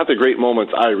moments. It's not the great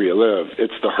moments I relive.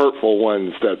 It's the hurtful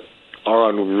ones that are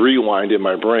on rewind in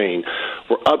my brain.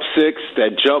 We're up 6,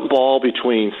 that jump ball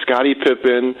between Scottie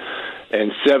Pippen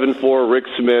and 7'4" Rick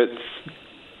Smits,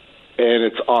 and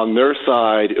it's on their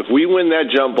side. If we win that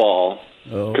jump ball,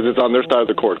 because it's on their side of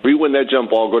the court, if we win that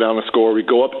jump ball, go down the score, we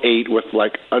go up 8 with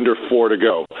like under 4 to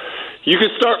go. You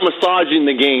can start massaging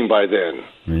the game by then.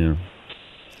 Yeah.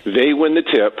 They win the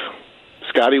tip.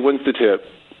 Scottie wins the tip.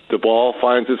 The ball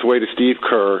finds its way to Steve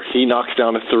Kerr. He knocks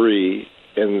down a 3.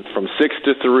 And from 6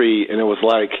 to 3, and it was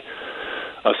like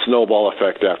a snowball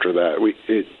effect after that. We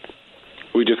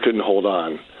just couldn't hold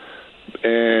on.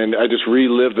 And I just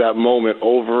relived that moment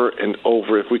over and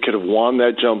over. If we could have won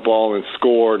that jump ball and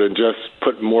scored and just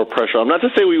put more pressure on. Not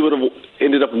to say we would have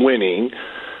ended up winning,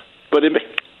 but it makes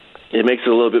it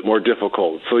a little bit more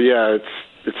difficult. So, yeah,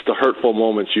 it's the hurtful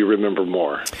moments you remember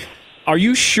more. Are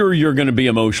you sure you're going to be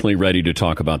emotionally ready to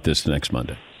talk about this next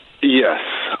Monday? Yes.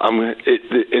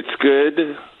 It's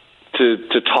good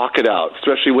to talk it out,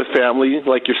 especially with family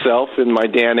like yourself and my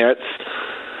Danettes.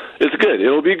 It's good.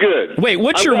 It'll be good. Wait,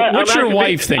 what's your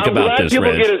wife think about this,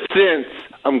 Reg?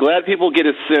 I'm glad people get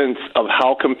a sense of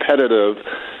how competitive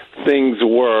things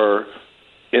were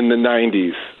in the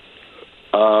 90s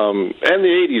and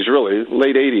the 80s, really,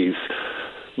 late 80s.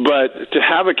 But to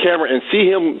have a camera and see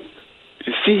him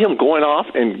going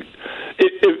off, and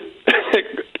if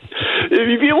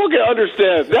people can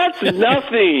understand, that's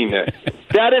nothing.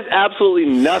 That is absolutely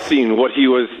nothing.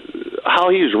 How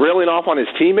he was railing off on his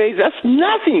teammates. That's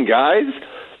nothing, guys.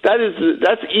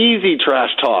 That's easy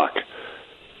trash talk.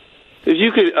 If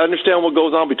you could understand what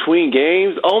goes on between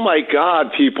games, oh my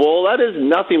God, people, that is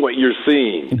nothing what you're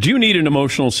seeing. Do you need an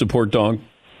emotional support dog?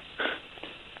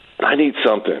 I need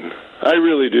something. I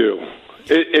really do.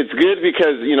 It's good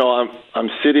because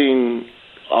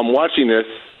I'm watching this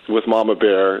with Mama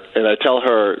Bear, and I tell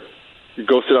her,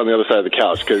 go sit on the other side of the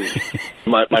couch, because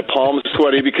my palms are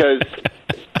sweaty,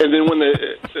 and then when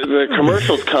the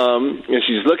commercials come, and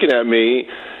she's looking at me,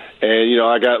 and,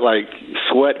 I got, like,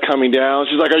 sweat coming down.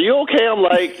 She's like, are you okay? I'm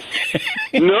like,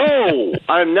 no,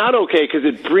 I'm not okay, because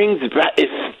it brings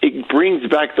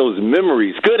back those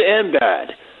memories, good and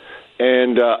bad.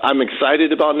 And I'm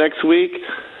excited about next week,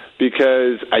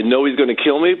 because I know he's going to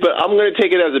kill me, but I'm going to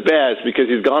take it as a badge because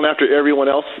he's gone after everyone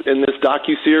else in this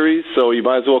docuseries, so you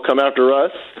might as well come after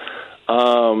us.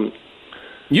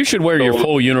 You should wear your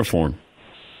full uniform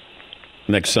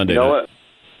next Sunday night. What?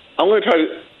 I'm going to try to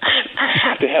 – I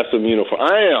have to have some uniform.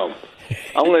 I am.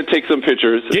 I'm going to take some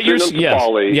pictures. Get your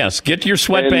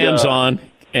sweatbands on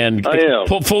and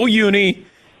full uni.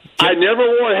 I never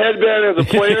wore a headband as a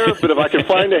player, but if I can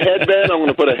find a headband, I'm going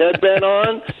to put a headband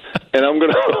on. and I'm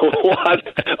going to watch.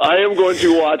 I am going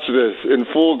to watch this in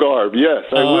full garb. Yes,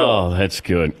 I will. Oh, that's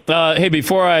good. Hey,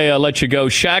 before I let you go,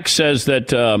 Shaq says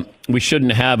that we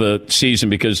shouldn't have a season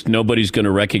because nobody's going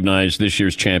to recognize this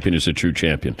year's champion as a true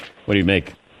champion. What do you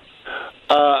make?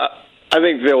 I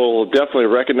think they will definitely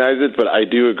recognize it, but I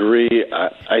do agree.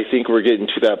 I think we're getting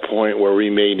to that point where we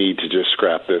may need to just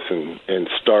scrap this and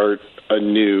start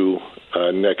anew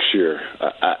next year.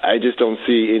 I just don't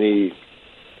see any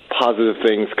positive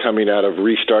things coming out of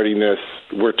restarting this.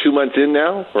 We're 2 months in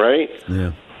now, right?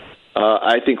 Yeah.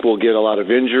 I think we'll get a lot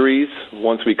of injuries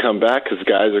once we come back because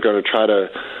guys are going to try to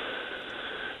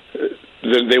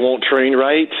they won't train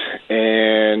right,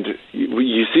 and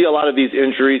you see a lot of these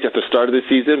injuries at the start of the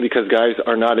season because guys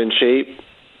are not in shape.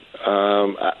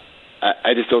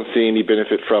 I just don't see any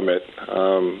benefit from it.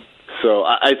 So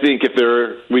I think if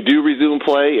we do resume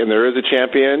play and there is a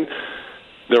champion,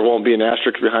 there won't be an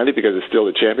asterisk behind it because it's still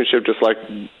a championship, just like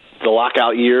the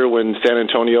lockout year when San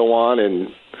Antonio won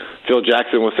and Phil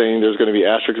Jackson was saying there's going to be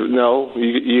asterisks. No,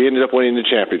 you ended up winning the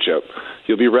championship.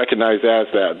 You'll be recognized as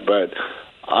that, but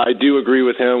I do agree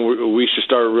with him. We should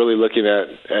start really looking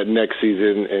at next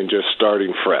season and just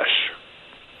starting fresh.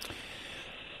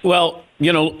 Well,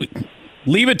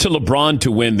 leave it to LeBron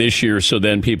to win this year so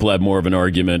then people have more of an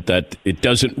argument that it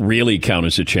doesn't really count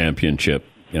as a championship.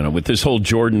 With this whole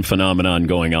Jordan phenomenon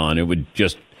going on, it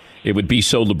would be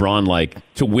so LeBron-like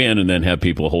to win and then have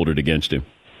people hold it against him.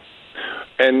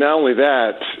 And not only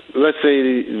that, let's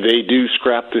say they do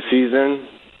scrap the season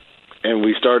and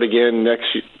we start again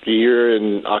next year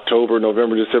in October,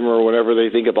 November, December, or whenever they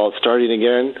think about starting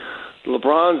again.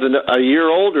 LeBron's a year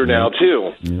older now,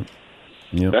 too.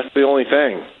 Yep. That's the only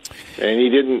thing. And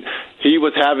he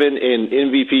was having an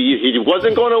MVP. He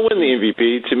wasn't going to win the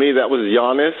MVP. To me, that was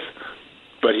Giannis.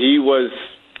 But he was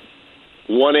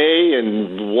 1A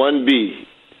and 1B.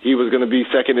 He was going to be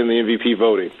second in the MVP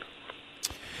voting.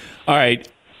 All right.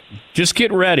 Just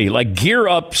get ready. Gear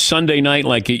up Sunday night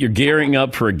like you're gearing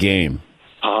up for a game.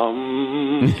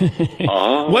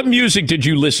 What music did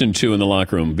you listen to in the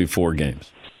locker room before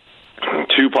games?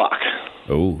 Tupac.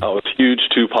 Oh. I was a huge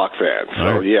Tupac fan. So,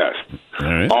 right. Yes. All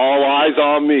right. All eyes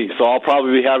on me. So I'll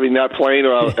probably be having that playing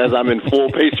as I'm in full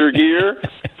Pacer gear.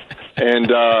 And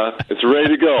it's ready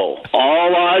to go.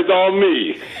 All eyes on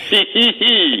me.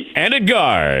 And a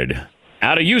guard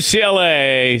out of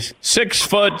UCLA, 6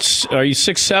 foot. Are you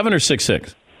 6'7" or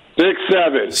 6'6"?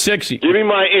 6'7". 6. Give me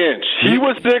my inch. He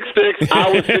was 6'6".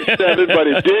 I was 6'7", but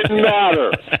it didn't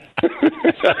matter.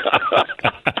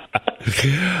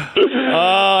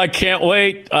 Oh, I can't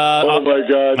wait. Oh, my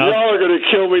God. Y'all are going to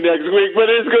kill me next week, but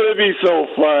it's going to be so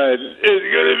fun.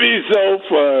 It's going to be so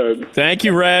fun. Thank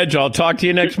you, Reg. I'll talk to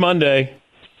you next Monday.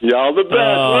 Y'all the best.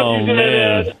 Oh,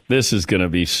 man. This is going to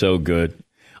be so good.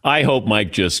 I hope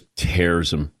Mike just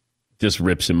tears him, just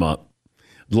rips him up.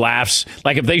 Laughs.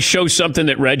 If they show something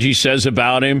that Reggie says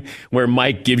about him where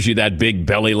Mike gives you that big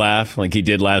belly laugh like he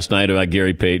did last night about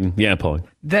Gary Payton. Yeah, Paul.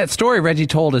 That story Reggie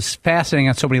told is fascinating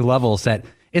on so many levels that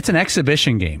it's an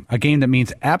exhibition game, a game that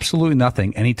means absolutely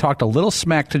nothing. And he talked a little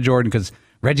smack to Jordan because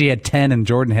Reggie had 10 and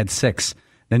Jordan had 6.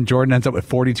 Then Jordan ends up with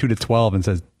 42-12 and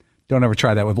says, don't ever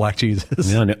try that with Black Jesus.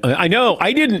 No, I know.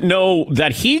 I didn't know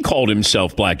that he called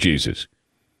himself Black Jesus.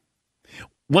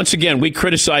 Once again, we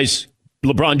criticize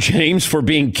LeBron James for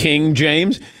being King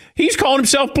James. He's calling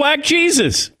himself Black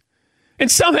Jesus.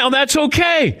 And somehow that's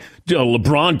okay.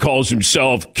 LeBron calls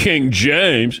himself King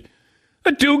James.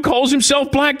 A dude calls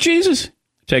himself Black Jesus.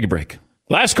 Take a break.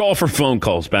 Last call for phone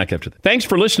calls. Back after that. Thanks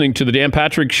for listening to the Dan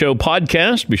Patrick Show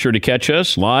podcast. Be sure to catch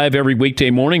us live every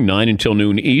weekday morning, 9 until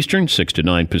noon Eastern, 6 to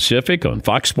 9 Pacific on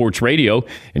Fox Sports Radio.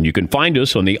 And you can find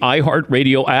us on the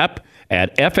iHeartRadio app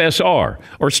at FSR,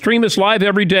 or stream us live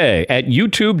every day at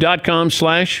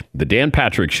youtube.com/The Dan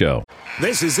Patrick Show.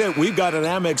 This is it. We've got an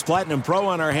Amex Platinum Pro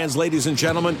on our hands, ladies and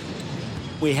gentlemen.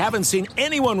 We haven't seen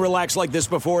anyone relax like this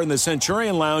before in the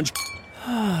Centurion Lounge.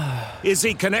 Is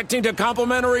he connecting to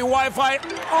complimentary Wi-Fi?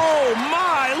 Oh,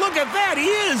 my. Look at that. He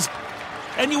is.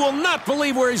 And you will not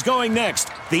believe where he's going next.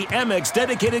 The Amex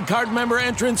dedicated card member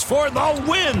entrance for the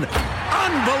win.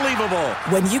 Unbelievable.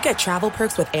 When you get travel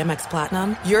perks with Amex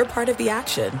Platinum, you're part of the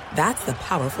action. That's the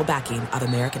powerful backing of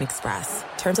American Express.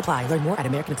 Terms apply. Learn more at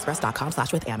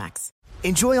americanexpress.com/withAmex.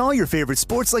 Enjoy all your favorite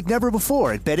sports like never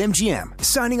before at BetMGM.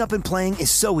 Signing up and playing is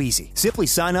so easy. Simply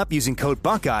sign up using code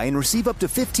Buckeye and receive up to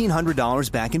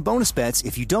 $1,500 back in bonus bets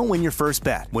if you don't win your first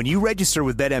bet. When you register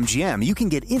with BetMGM, you can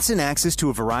get instant access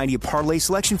to a variety of parlay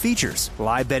selection features,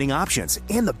 live betting options,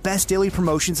 and the best daily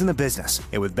promotions in the business.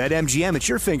 And with BetMGM at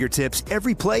your fingertips,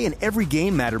 every play and every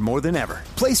game matter more than ever.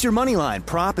 Place your moneyline,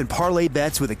 prop, and parlay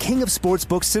bets with the king of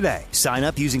sportsbooks today. Sign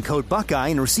up using code Buckeye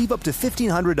and receive up to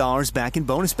 $1,500 back in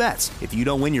bonus bets if you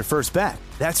don't win your first bet.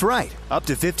 That's right, up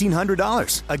to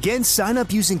 $1,500. Again, sign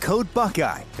up using code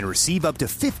Buckeye and receive up to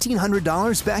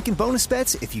 $1,500 back in bonus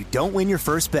bets if you don't win your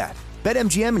first bet.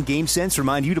 BetMGM and GameSense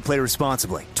remind you to play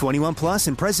responsibly. 21 plus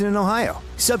and present in Ohio.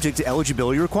 Subject to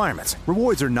eligibility requirements.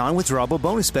 Rewards are non-withdrawable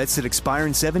bonus bets that expire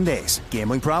in 7 days.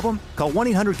 Gambling problem? Call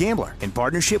 1-800-GAMBLER in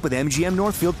partnership with MGM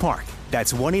Northfield Park.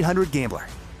 That's 1-800-GAMBLER.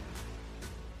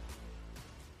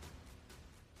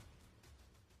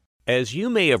 As you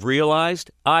may have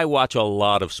realized, I watch a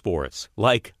lot of sports.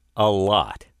 Like, a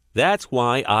lot. That's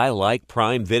why I like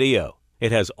Prime Video.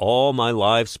 It has all my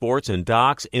live sports and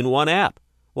docs in one app.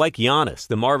 Like Giannis,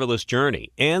 The Marvelous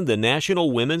Journey, and the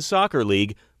National Women's Soccer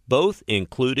League, both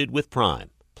included with Prime.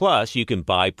 Plus, you can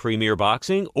buy Premier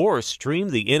Boxing or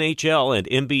stream the NHL and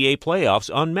NBA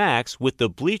playoffs on Max with the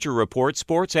Bleacher Report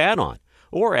Sports add-on,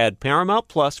 or add Paramount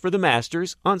Plus for the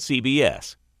Masters on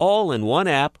CBS. All in one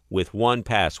app with one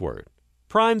password.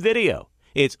 Prime Video.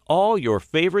 It's all your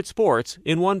favorite sports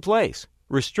in one place.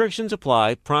 Restrictions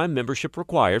apply. Prime membership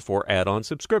required for add-on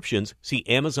subscriptions. See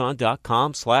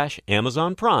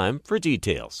Amazon.com/Amazon Prime for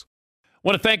details.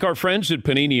 Want to thank our friends at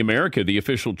Panini America, the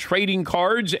official trading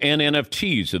cards and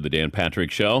NFTs of the Dan Patrick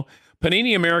Show.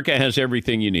 Panini America has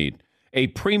everything you need. A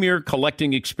premier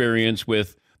collecting experience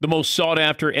with the most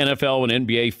sought-after NFL and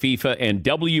NBA, FIFA, and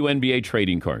WNBA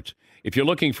trading cards. If you're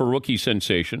looking for rookie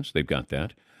sensations, they've got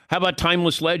that. How about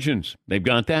timeless legends? They've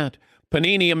got that.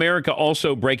 Panini America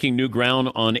also breaking new ground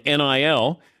on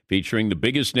NIL, featuring the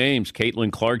biggest names.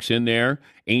 Caitlin Clark's in there,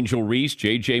 Angel Reese,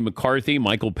 J.J. McCarthy,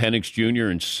 Michael Penix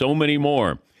Jr., and so many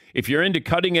more. If you're into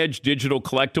cutting-edge digital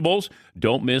collectibles,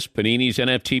 don't miss Panini's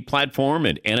NFT platform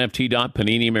at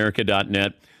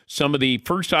nft.paniniamerica.net. Some of the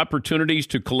first opportunities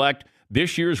to collect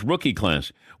this year's rookie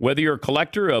class. Whether you're a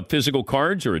collector of physical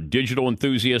cards or a digital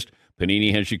enthusiast,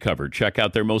 Panini has you covered. Check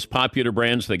out their most popular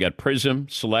brands. They got Prism,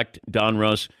 Select,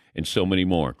 Donruss, and so many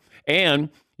more. And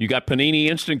you got Panini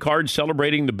Instant Cards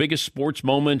celebrating the biggest sports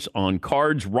moments on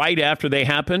cards right after they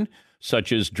happen,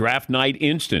 such as Draft Night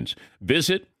Instants.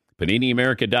 Visit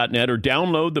PaniniAmerica.net or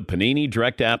download the Panini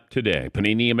Direct app today.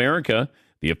 Panini America,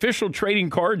 the official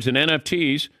trading cards and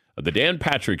NFTs of the Dan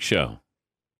Patrick Show.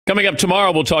 Coming up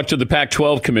tomorrow, we'll talk to the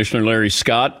Pac-12 Commissioner Larry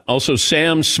Scott. Also,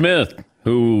 Sam Smith,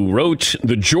 who wrote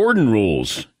the Jordan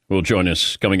rules, will join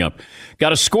us coming up.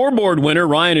 Got a scoreboard winner,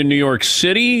 Ryan, in New York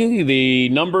City. The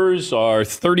numbers are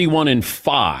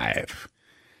 31-5.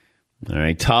 All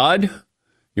right, Todd,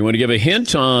 you want to give a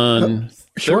hint on...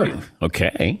 Sure.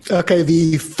 Okay. Okay,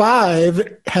 the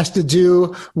 5 has to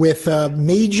do with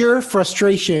major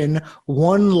frustration,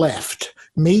 one left.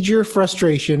 Major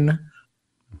frustration,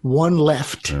 one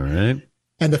left. All right.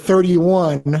 And the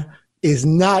 31 is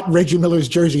not Reggie Miller's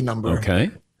jersey number.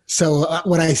 Okay. So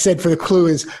what I said for the clue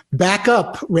is back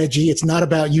up, Reggie. It's not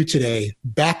about you today.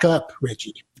 Back up,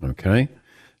 Reggie. Okay.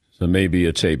 So maybe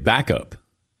it's a backup.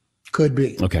 Could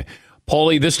be. Okay.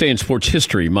 Paulie, this day in sports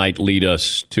history might lead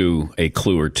us to a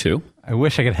clue or two. I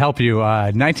wish I could help you.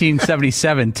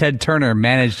 1977, Ted Turner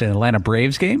managed an Atlanta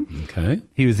Braves game. Okay.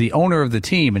 He was the owner of the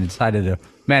team and decided to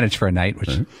manage for a night, which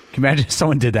can you imagine if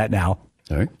someone did that now.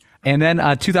 All right. And then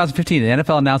 2015, the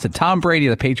NFL announced that Tom Brady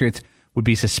of the Patriots would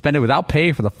be suspended without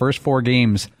pay for the first 4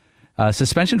 games.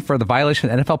 Suspension for the violation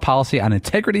of NFL policy on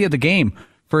integrity of the game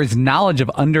for his knowledge of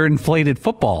underinflated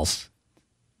footballs.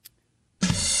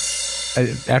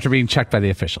 After being checked by the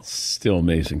officials. Still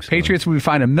amazing. Patriots will be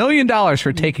fined $1 million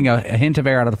for taking a hint of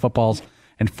air out of the footballs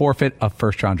and forfeit a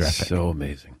first-round draft pick. So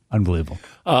amazing. Unbelievable.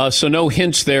 So no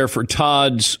hints there for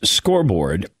Todd's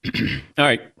scoreboard. All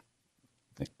right.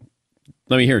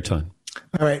 Let me hear it, Todd.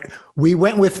 All right. We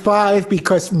went with 5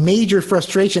 because major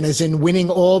frustration, as in winning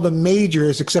all the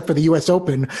majors except for the U.S.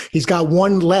 Open. He's got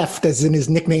 1 left, as in his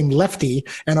nickname Lefty.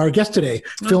 And our guest today,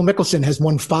 Phil Mickelson, has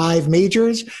won 5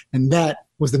 majors, and that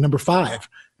was the number 5.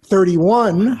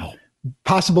 31,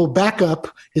 possible backup,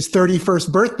 his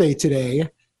 31st birthday today.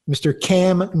 Mr.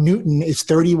 Cam Newton is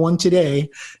 31 today,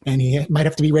 and he might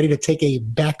have to be ready to take a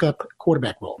backup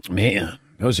quarterback role. Man,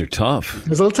 those are tough. It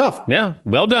was a little tough. Yeah.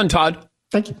 Well done, Todd.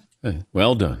 Thank you.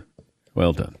 Well done.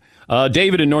 Well done.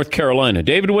 David in North Carolina.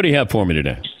 David, what do you have for me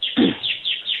today?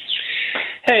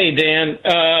 Hey, Dan.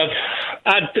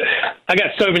 I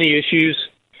got so many issues.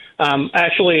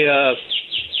 Actually,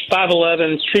 5'11",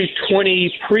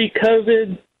 220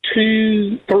 pre-COVID,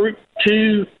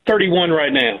 231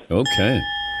 right now. Okay.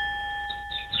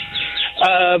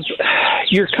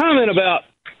 Your comment about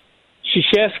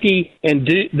Krzyzewski and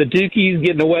the Dukies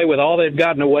getting away with all they've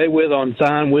gotten away with on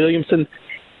Zion Williamson.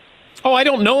 Oh, I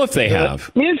don't know if they have.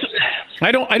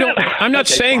 I'm not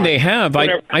saying fine. They have.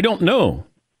 I don't know.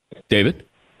 David?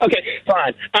 Okay,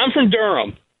 fine. I'm from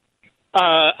Durham.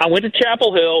 I went to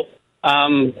Chapel Hill,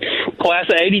 class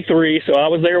of 83, so I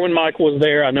was there when Michael was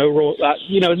there. I know,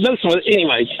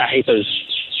 anyway, I hate those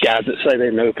guys that say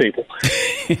they know people.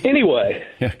 Anyway,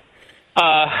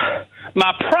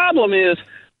 my problem is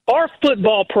our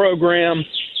football program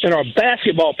and our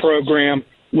basketball program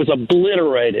was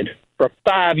obliterated for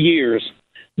 5 years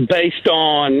based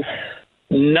on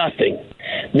nothing.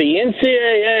 The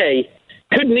NCAA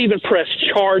couldn't even press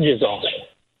charges on it.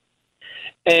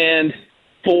 And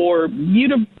for you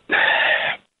to,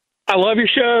 I love your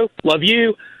show, love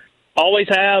you, always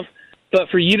have, but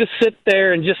for you to sit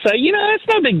there and just say, it's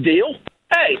no big deal.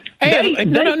 Hey,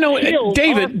 no,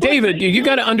 David, you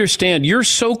got to understand, you're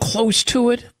so close to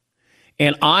it,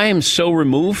 and I am so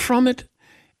removed from it.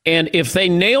 And if they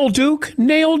nail Duke.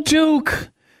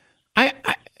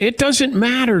 It doesn't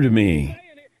matter to me.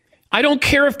 I don't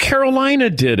care if Carolina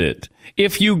did it.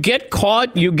 If you get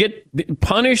caught, you get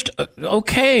punished.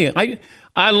 Okay.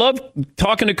 I love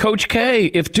talking to Coach K.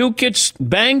 If Duke gets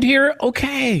banged here,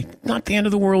 okay. Not the end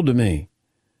of the world to me.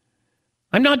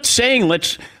 I'm not saying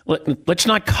let's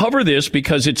not cover this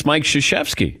because it's Mike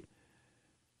Krzyzewski.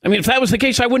 I mean, if that was the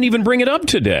case, I wouldn't even bring it up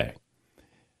today.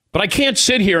 But I can't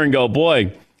sit here and go,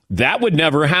 boy, that would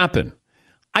never happen.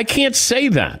 I can't say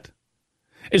that.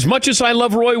 As much as I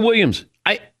love Roy Williams,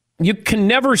 you can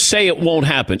never say it won't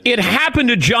happen. It happened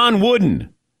to John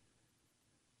Wooden.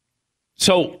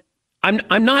 So I'm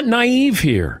not naive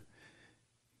here.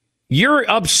 You're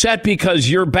upset because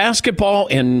your basketball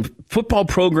and football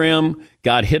program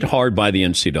got hit hard by the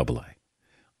NCAA.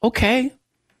 Okay.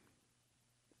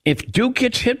 If Duke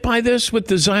gets hit by this with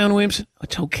the Zion Williams,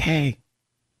 it's okay.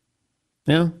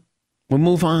 Yeah, we'll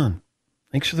move on.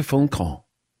 Thanks for the phone call.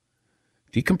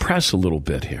 Decompress a little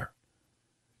bit here.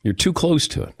 You're too close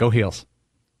to it. Go Heels.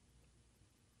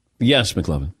 Yes,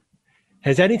 McLovin.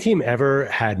 Has any team ever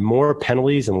had more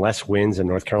penalties and less wins in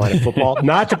North Carolina football?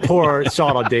 Not to pour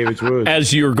salt on David's wound.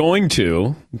 As you're going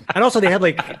to. And also, they had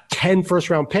like 10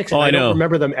 first-round picks. And I don't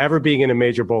remember them ever being in a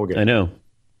major bowl game. I know.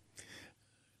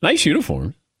 Nice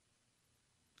uniform.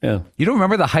 Yeah. You don't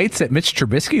remember the heights that Mitch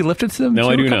Trubisky lifted to them a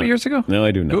couple years ago? No,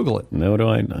 I do not. Google it. No,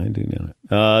 I do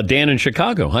not. Dan in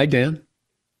Chicago. Hi, Dan.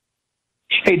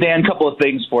 Hey, Dan, a couple of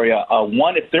things for you.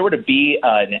 One, if there were to be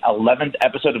an 11th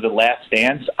episode of The Last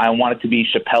Dance, I want it to be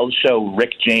Chappelle's show,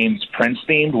 Rick James Prince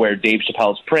themed, where Dave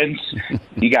Chappelle's Prince,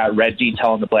 you got Reggie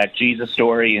telling the Black Jesus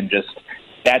story, and just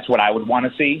that's what I would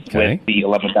want to see with the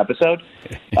 11th episode.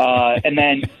 And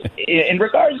then in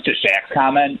regards to Shaq's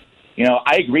comment,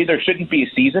 I agree there shouldn't be a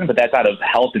season, but that's out of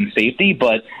health and safety.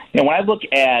 But, when I look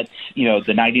at,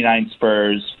 the 99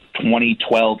 Spurs,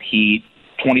 2012 Heat,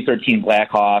 2013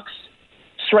 Blackhawks,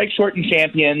 strike shortened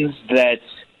champions that,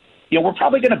 we're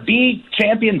probably going to be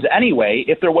champions anyway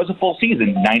if there was a full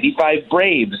season. 95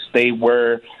 Braves, they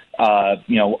were,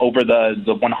 over the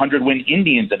 100-win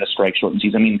Indians in a strike shortened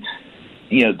season. I mean,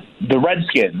 the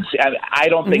Redskins, I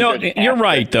don't think... No, you're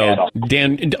right, though,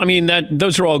 Dan. I mean,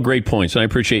 those are all great points, and I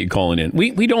appreciate you calling in.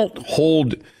 We don't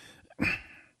hold...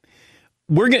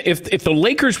 We're gonna, if the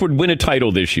Lakers would win a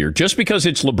title this year, just because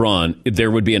it's LeBron,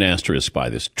 there would be an asterisk by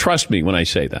this. Trust me when I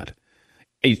say that.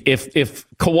 If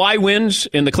Kawhi wins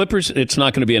in the Clippers, it's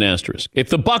not going to be an asterisk. If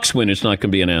the Bucks win, it's not going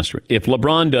to be an asterisk. If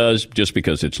LeBron does, just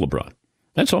because it's LeBron.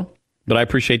 That's all. But I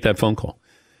appreciate that phone call.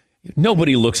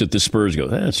 Nobody looks at the Spurs and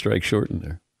goes, strike short in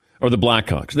there. Or the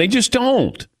Blackhawks. They just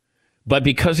don't. But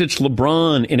because it's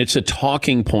LeBron and it's a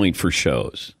talking point for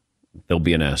shows, there'll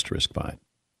be an asterisk by it.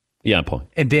 Yeah, Paul.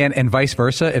 And Dan, and vice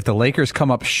versa, if the Lakers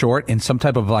come up short in some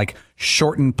type of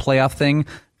shortened playoff thing,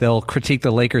 they'll critique the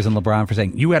Lakers and LeBron for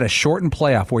saying, you had a shortened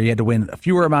playoff where you had to win a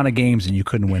fewer amount of games and you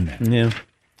couldn't win that. Yeah.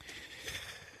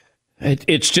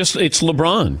 It's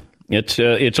LeBron.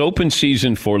 It's open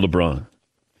season for LeBron.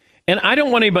 And I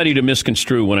don't want anybody to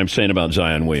misconstrue what I'm saying about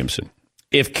Zion Williamson.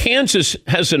 If Kansas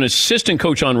has an assistant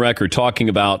coach on record talking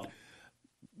about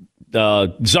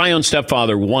Zion's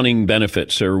stepfather wanting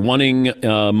benefits or wanting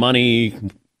money,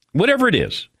 whatever it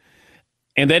is,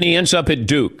 and then he ends up at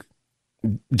Duke,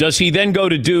 does he then go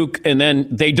to Duke and then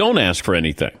they don't ask for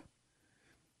anything?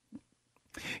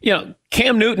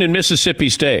 Cam Newton in Mississippi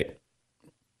State.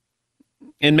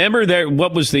 And remember there,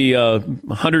 what was the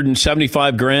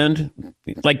 175 grand?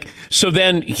 Like, so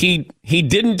then he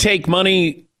didn't take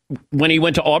money when he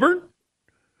went to Auburn?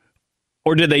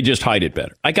 Or did they just hide it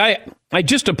better? Like, I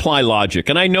just apply logic,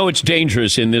 and I know it's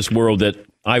dangerous in this world that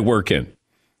I work in.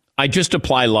 I just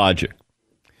apply logic,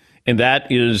 and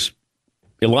that is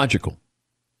illogical.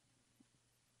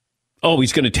 Oh,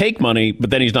 he's going to take money, but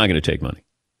then he's not going to take money.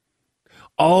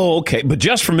 Oh, okay, but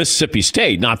just from Mississippi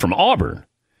State, not from Auburn.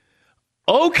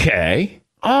 Okay.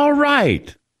 All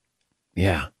right.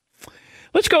 Yeah.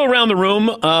 Let's go around the room.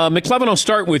 McLevin, I'll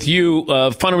start with you.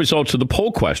 Final results of the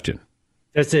poll question.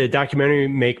 Does the documentary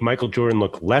make Michael Jordan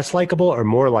look less likable or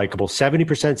more likable?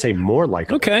 70% say more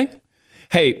likable. Okay.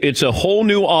 Hey, it's a whole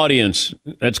new audience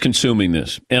that's consuming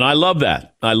this. And I love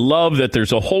that. I love that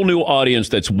there's a whole new audience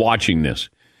that's watching this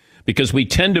because we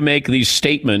tend to make these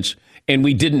statements and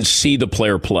we didn't see the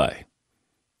player play.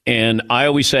 And I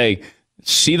always say,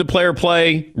 see the player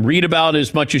play, read about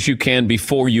as much as you can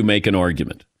before you make an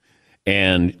argument.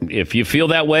 And if you feel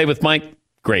that way with Mike,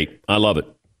 great. I love it.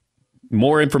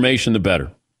 More information, the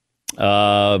better.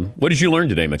 What did you learn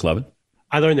today, McLevin?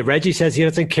 I learned that Reggie says he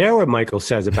doesn't care what Michael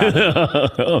says about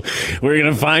it. We're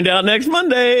going to find out next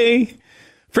Monday.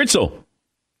 Fritzl.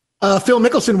 Phil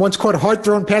Mickelson once caught a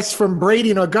hard-thrown pass from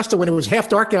Brady in Augusta when it was half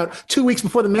dark out 2 weeks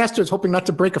before the Masters, hoping not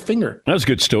to break a finger. That was a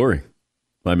good story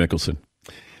by Mickelson.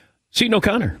 Seton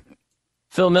O'Connor.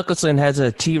 Phil Mickelson has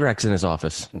a T-Rex in his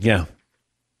office. Yeah.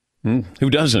 Who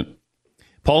doesn't?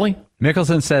 Paulie?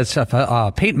 Mickelson says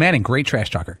Peyton Manning, great trash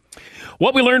talker.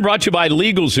 What we learned brought to you by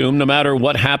LegalZoom. No matter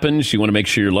what happens, you want to make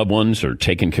sure your loved ones are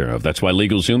taken care of. That's why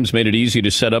LegalZoom's made it easy to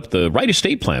set up the right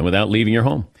estate plan without leaving your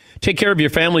home. Take care of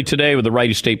your family today with the right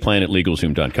estate plan at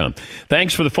LegalZoom.com.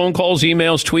 Thanks for the phone calls,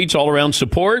 emails, tweets, all around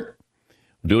support.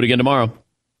 We'll do it again tomorrow.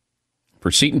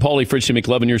 For Seton, Paulie, Fritzy,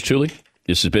 McLevin, yours truly,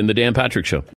 this has been the Dan Patrick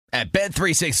Show. At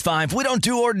Bet365, we don't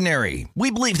do ordinary. We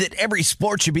believe that every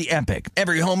sport should be epic.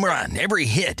 Every home run, every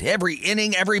hit, every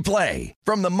inning, every play.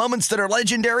 From the moments that are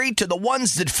legendary to the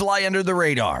ones that fly under the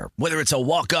radar. Whether it's a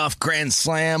walk-off grand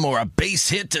slam or a base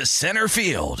hit to center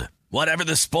field. Whatever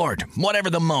the sport, whatever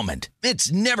the moment,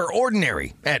 it's never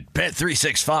ordinary at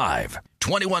Bet365.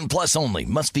 21 plus only.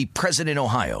 Must be present in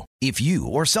Ohio. If you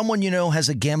or someone you know has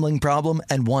a gambling problem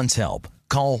and wants help,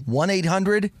 call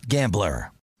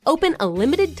 1-800-GAMBLER. Open a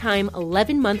limited-time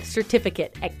 11-month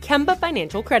certificate at Kemba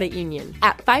Financial Credit Union.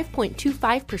 At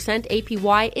 5.25%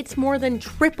 APY, it's more than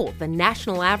triple the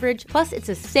national average, plus it's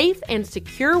a safe and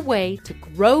secure way to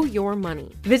grow your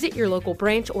money. Visit your local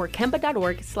branch or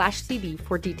kemba.org/CD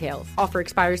for details. Offer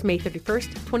expires May 31st,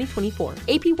 2024.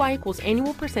 APY equals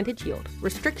annual percentage yield.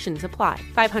 Restrictions apply.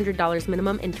 $500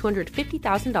 minimum and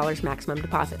 $250,000 maximum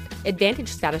deposit. Advantage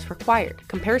status required.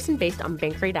 Comparison based on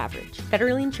bank rate average.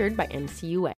 Federally insured by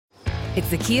NCUA. It's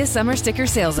the Kia Summer Sticker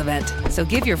Sales Event, so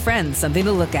give your friends something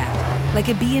to look at, like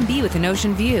a B&B with an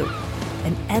ocean view,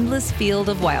 an endless field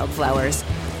of wildflowers,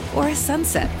 or a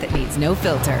sunset that needs no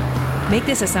filter. Make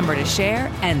this a summer to share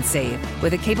and save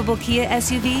with a capable Kia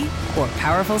SUV or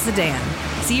powerful sedan.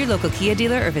 See your local Kia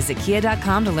dealer or visit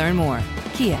kia.com to learn more.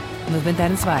 Kia, movement that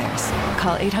inspires.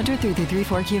 Call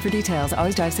 800-3334-KIA for details.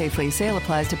 Always drive safely. Sale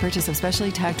applies to purchase of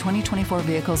specially tagged 2024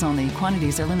 vehicles only.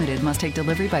 Quantities are limited. Must take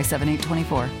delivery by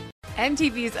 7/8/24.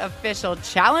 MTV's official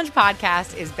Challenge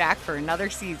podcast is back for another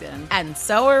season. And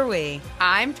so are we.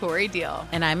 I'm Tori Deal.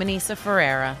 And I'm Anissa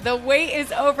Ferreira. The wait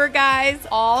is over, guys.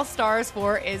 All Stars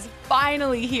 4 is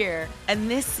finally here.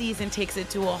 And this season takes it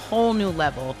to a whole new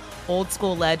level. Old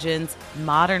school legends,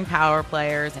 modern power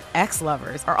players, and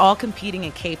ex-lovers are all competing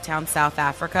in Cape Town, South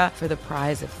Africa for the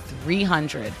prize of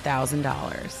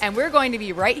 $300,000. And we're going to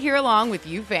be right here along with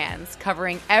you fans,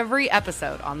 covering every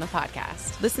episode on the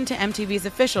podcast. Listen to MTV's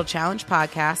official Challenge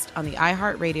podcast on the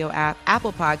iHeartRadio app,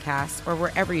 Apple Podcasts, or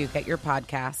wherever you get your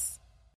podcasts.